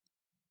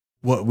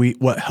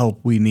what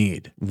help we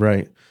need.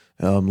 Right.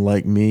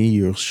 Like me,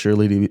 you'll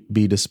surely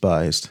be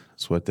despised.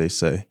 That's what they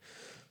say.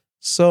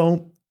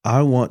 So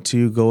I want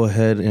to go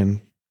ahead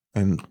and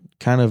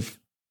kind of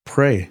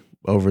pray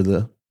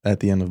at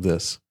the end of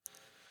this.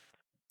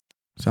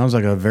 Sounds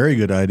like a very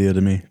good idea to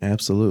me.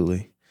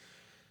 Absolutely.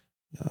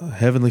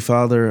 Heavenly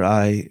Father,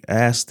 I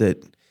ask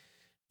that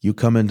you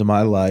come into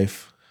my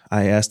life.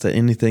 I ask that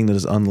anything that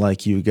is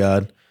unlike you,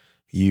 God,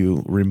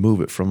 you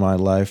remove it from my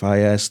life. I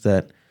ask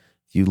that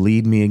you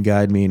lead me and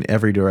guide me in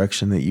every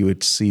direction that you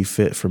would see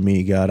fit for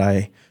me, God.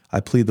 I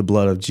plead the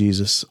blood of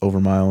Jesus over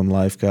my own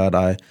life, God.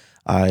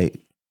 I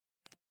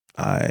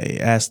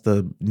ask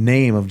the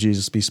name of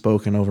Jesus be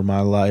spoken over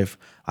my life.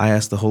 I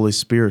ask the Holy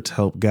Spirit to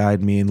help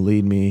guide me and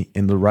lead me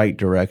in the right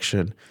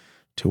direction,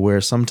 to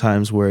where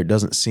sometimes where it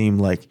doesn't seem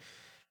like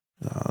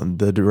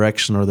the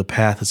direction or the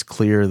path is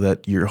clear,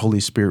 that your Holy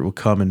Spirit will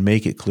come and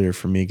make it clear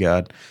for me,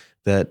 God,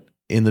 that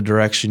in the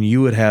direction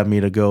you would have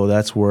me to go,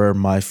 that's where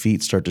my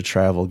feet start to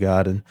travel,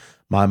 God, and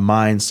my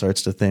mind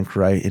starts to think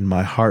right, and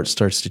my heart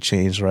starts to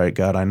change right,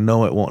 God. I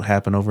know it won't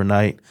happen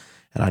overnight,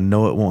 and I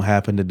know it won't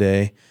happen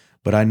today,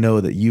 but I know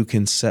that you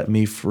can set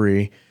me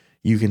free.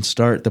 You can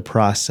start the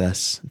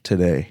process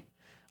today.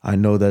 I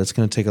know that it's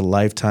going to take a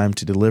lifetime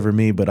to deliver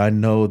me, but I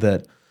know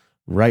that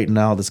right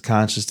now, this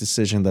conscious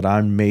decision that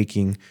I'm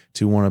making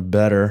to want to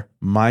better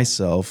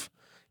myself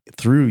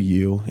through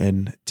you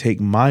and take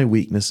my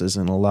weaknesses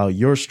and allow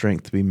your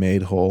strength to be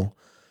made whole,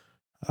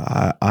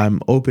 I'm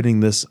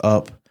opening this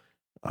up,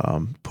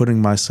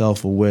 putting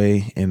myself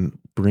away and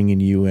bringing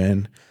you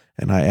in.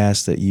 And I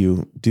ask that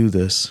you do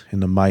this in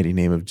the mighty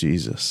name of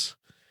Jesus.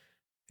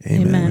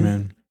 Amen.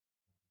 Amen.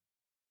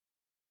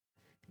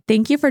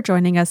 Thank you for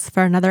joining us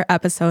for another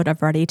episode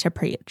of Ready to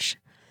Preach.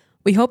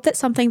 We hope that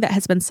something that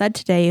has been said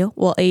today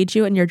will aid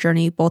you in your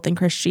journey both in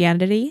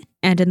Christianity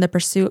and in the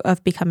pursuit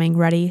of becoming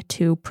ready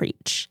to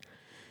preach.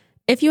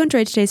 If you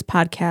enjoyed today's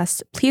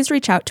podcast, please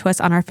reach out to us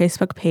on our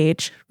Facebook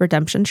page,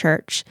 Redemption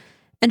Church,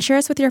 and share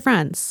us with your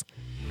friends.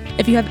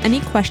 If you have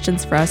any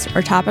questions for us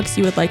or topics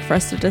you would like for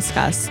us to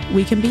discuss,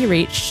 we can be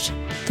reached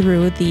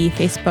through the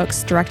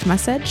Facebook's direct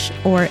message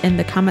or in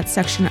the comments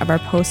section of our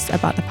posts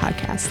about the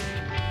podcast.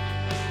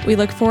 We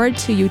look forward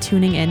to you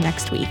tuning in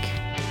next week.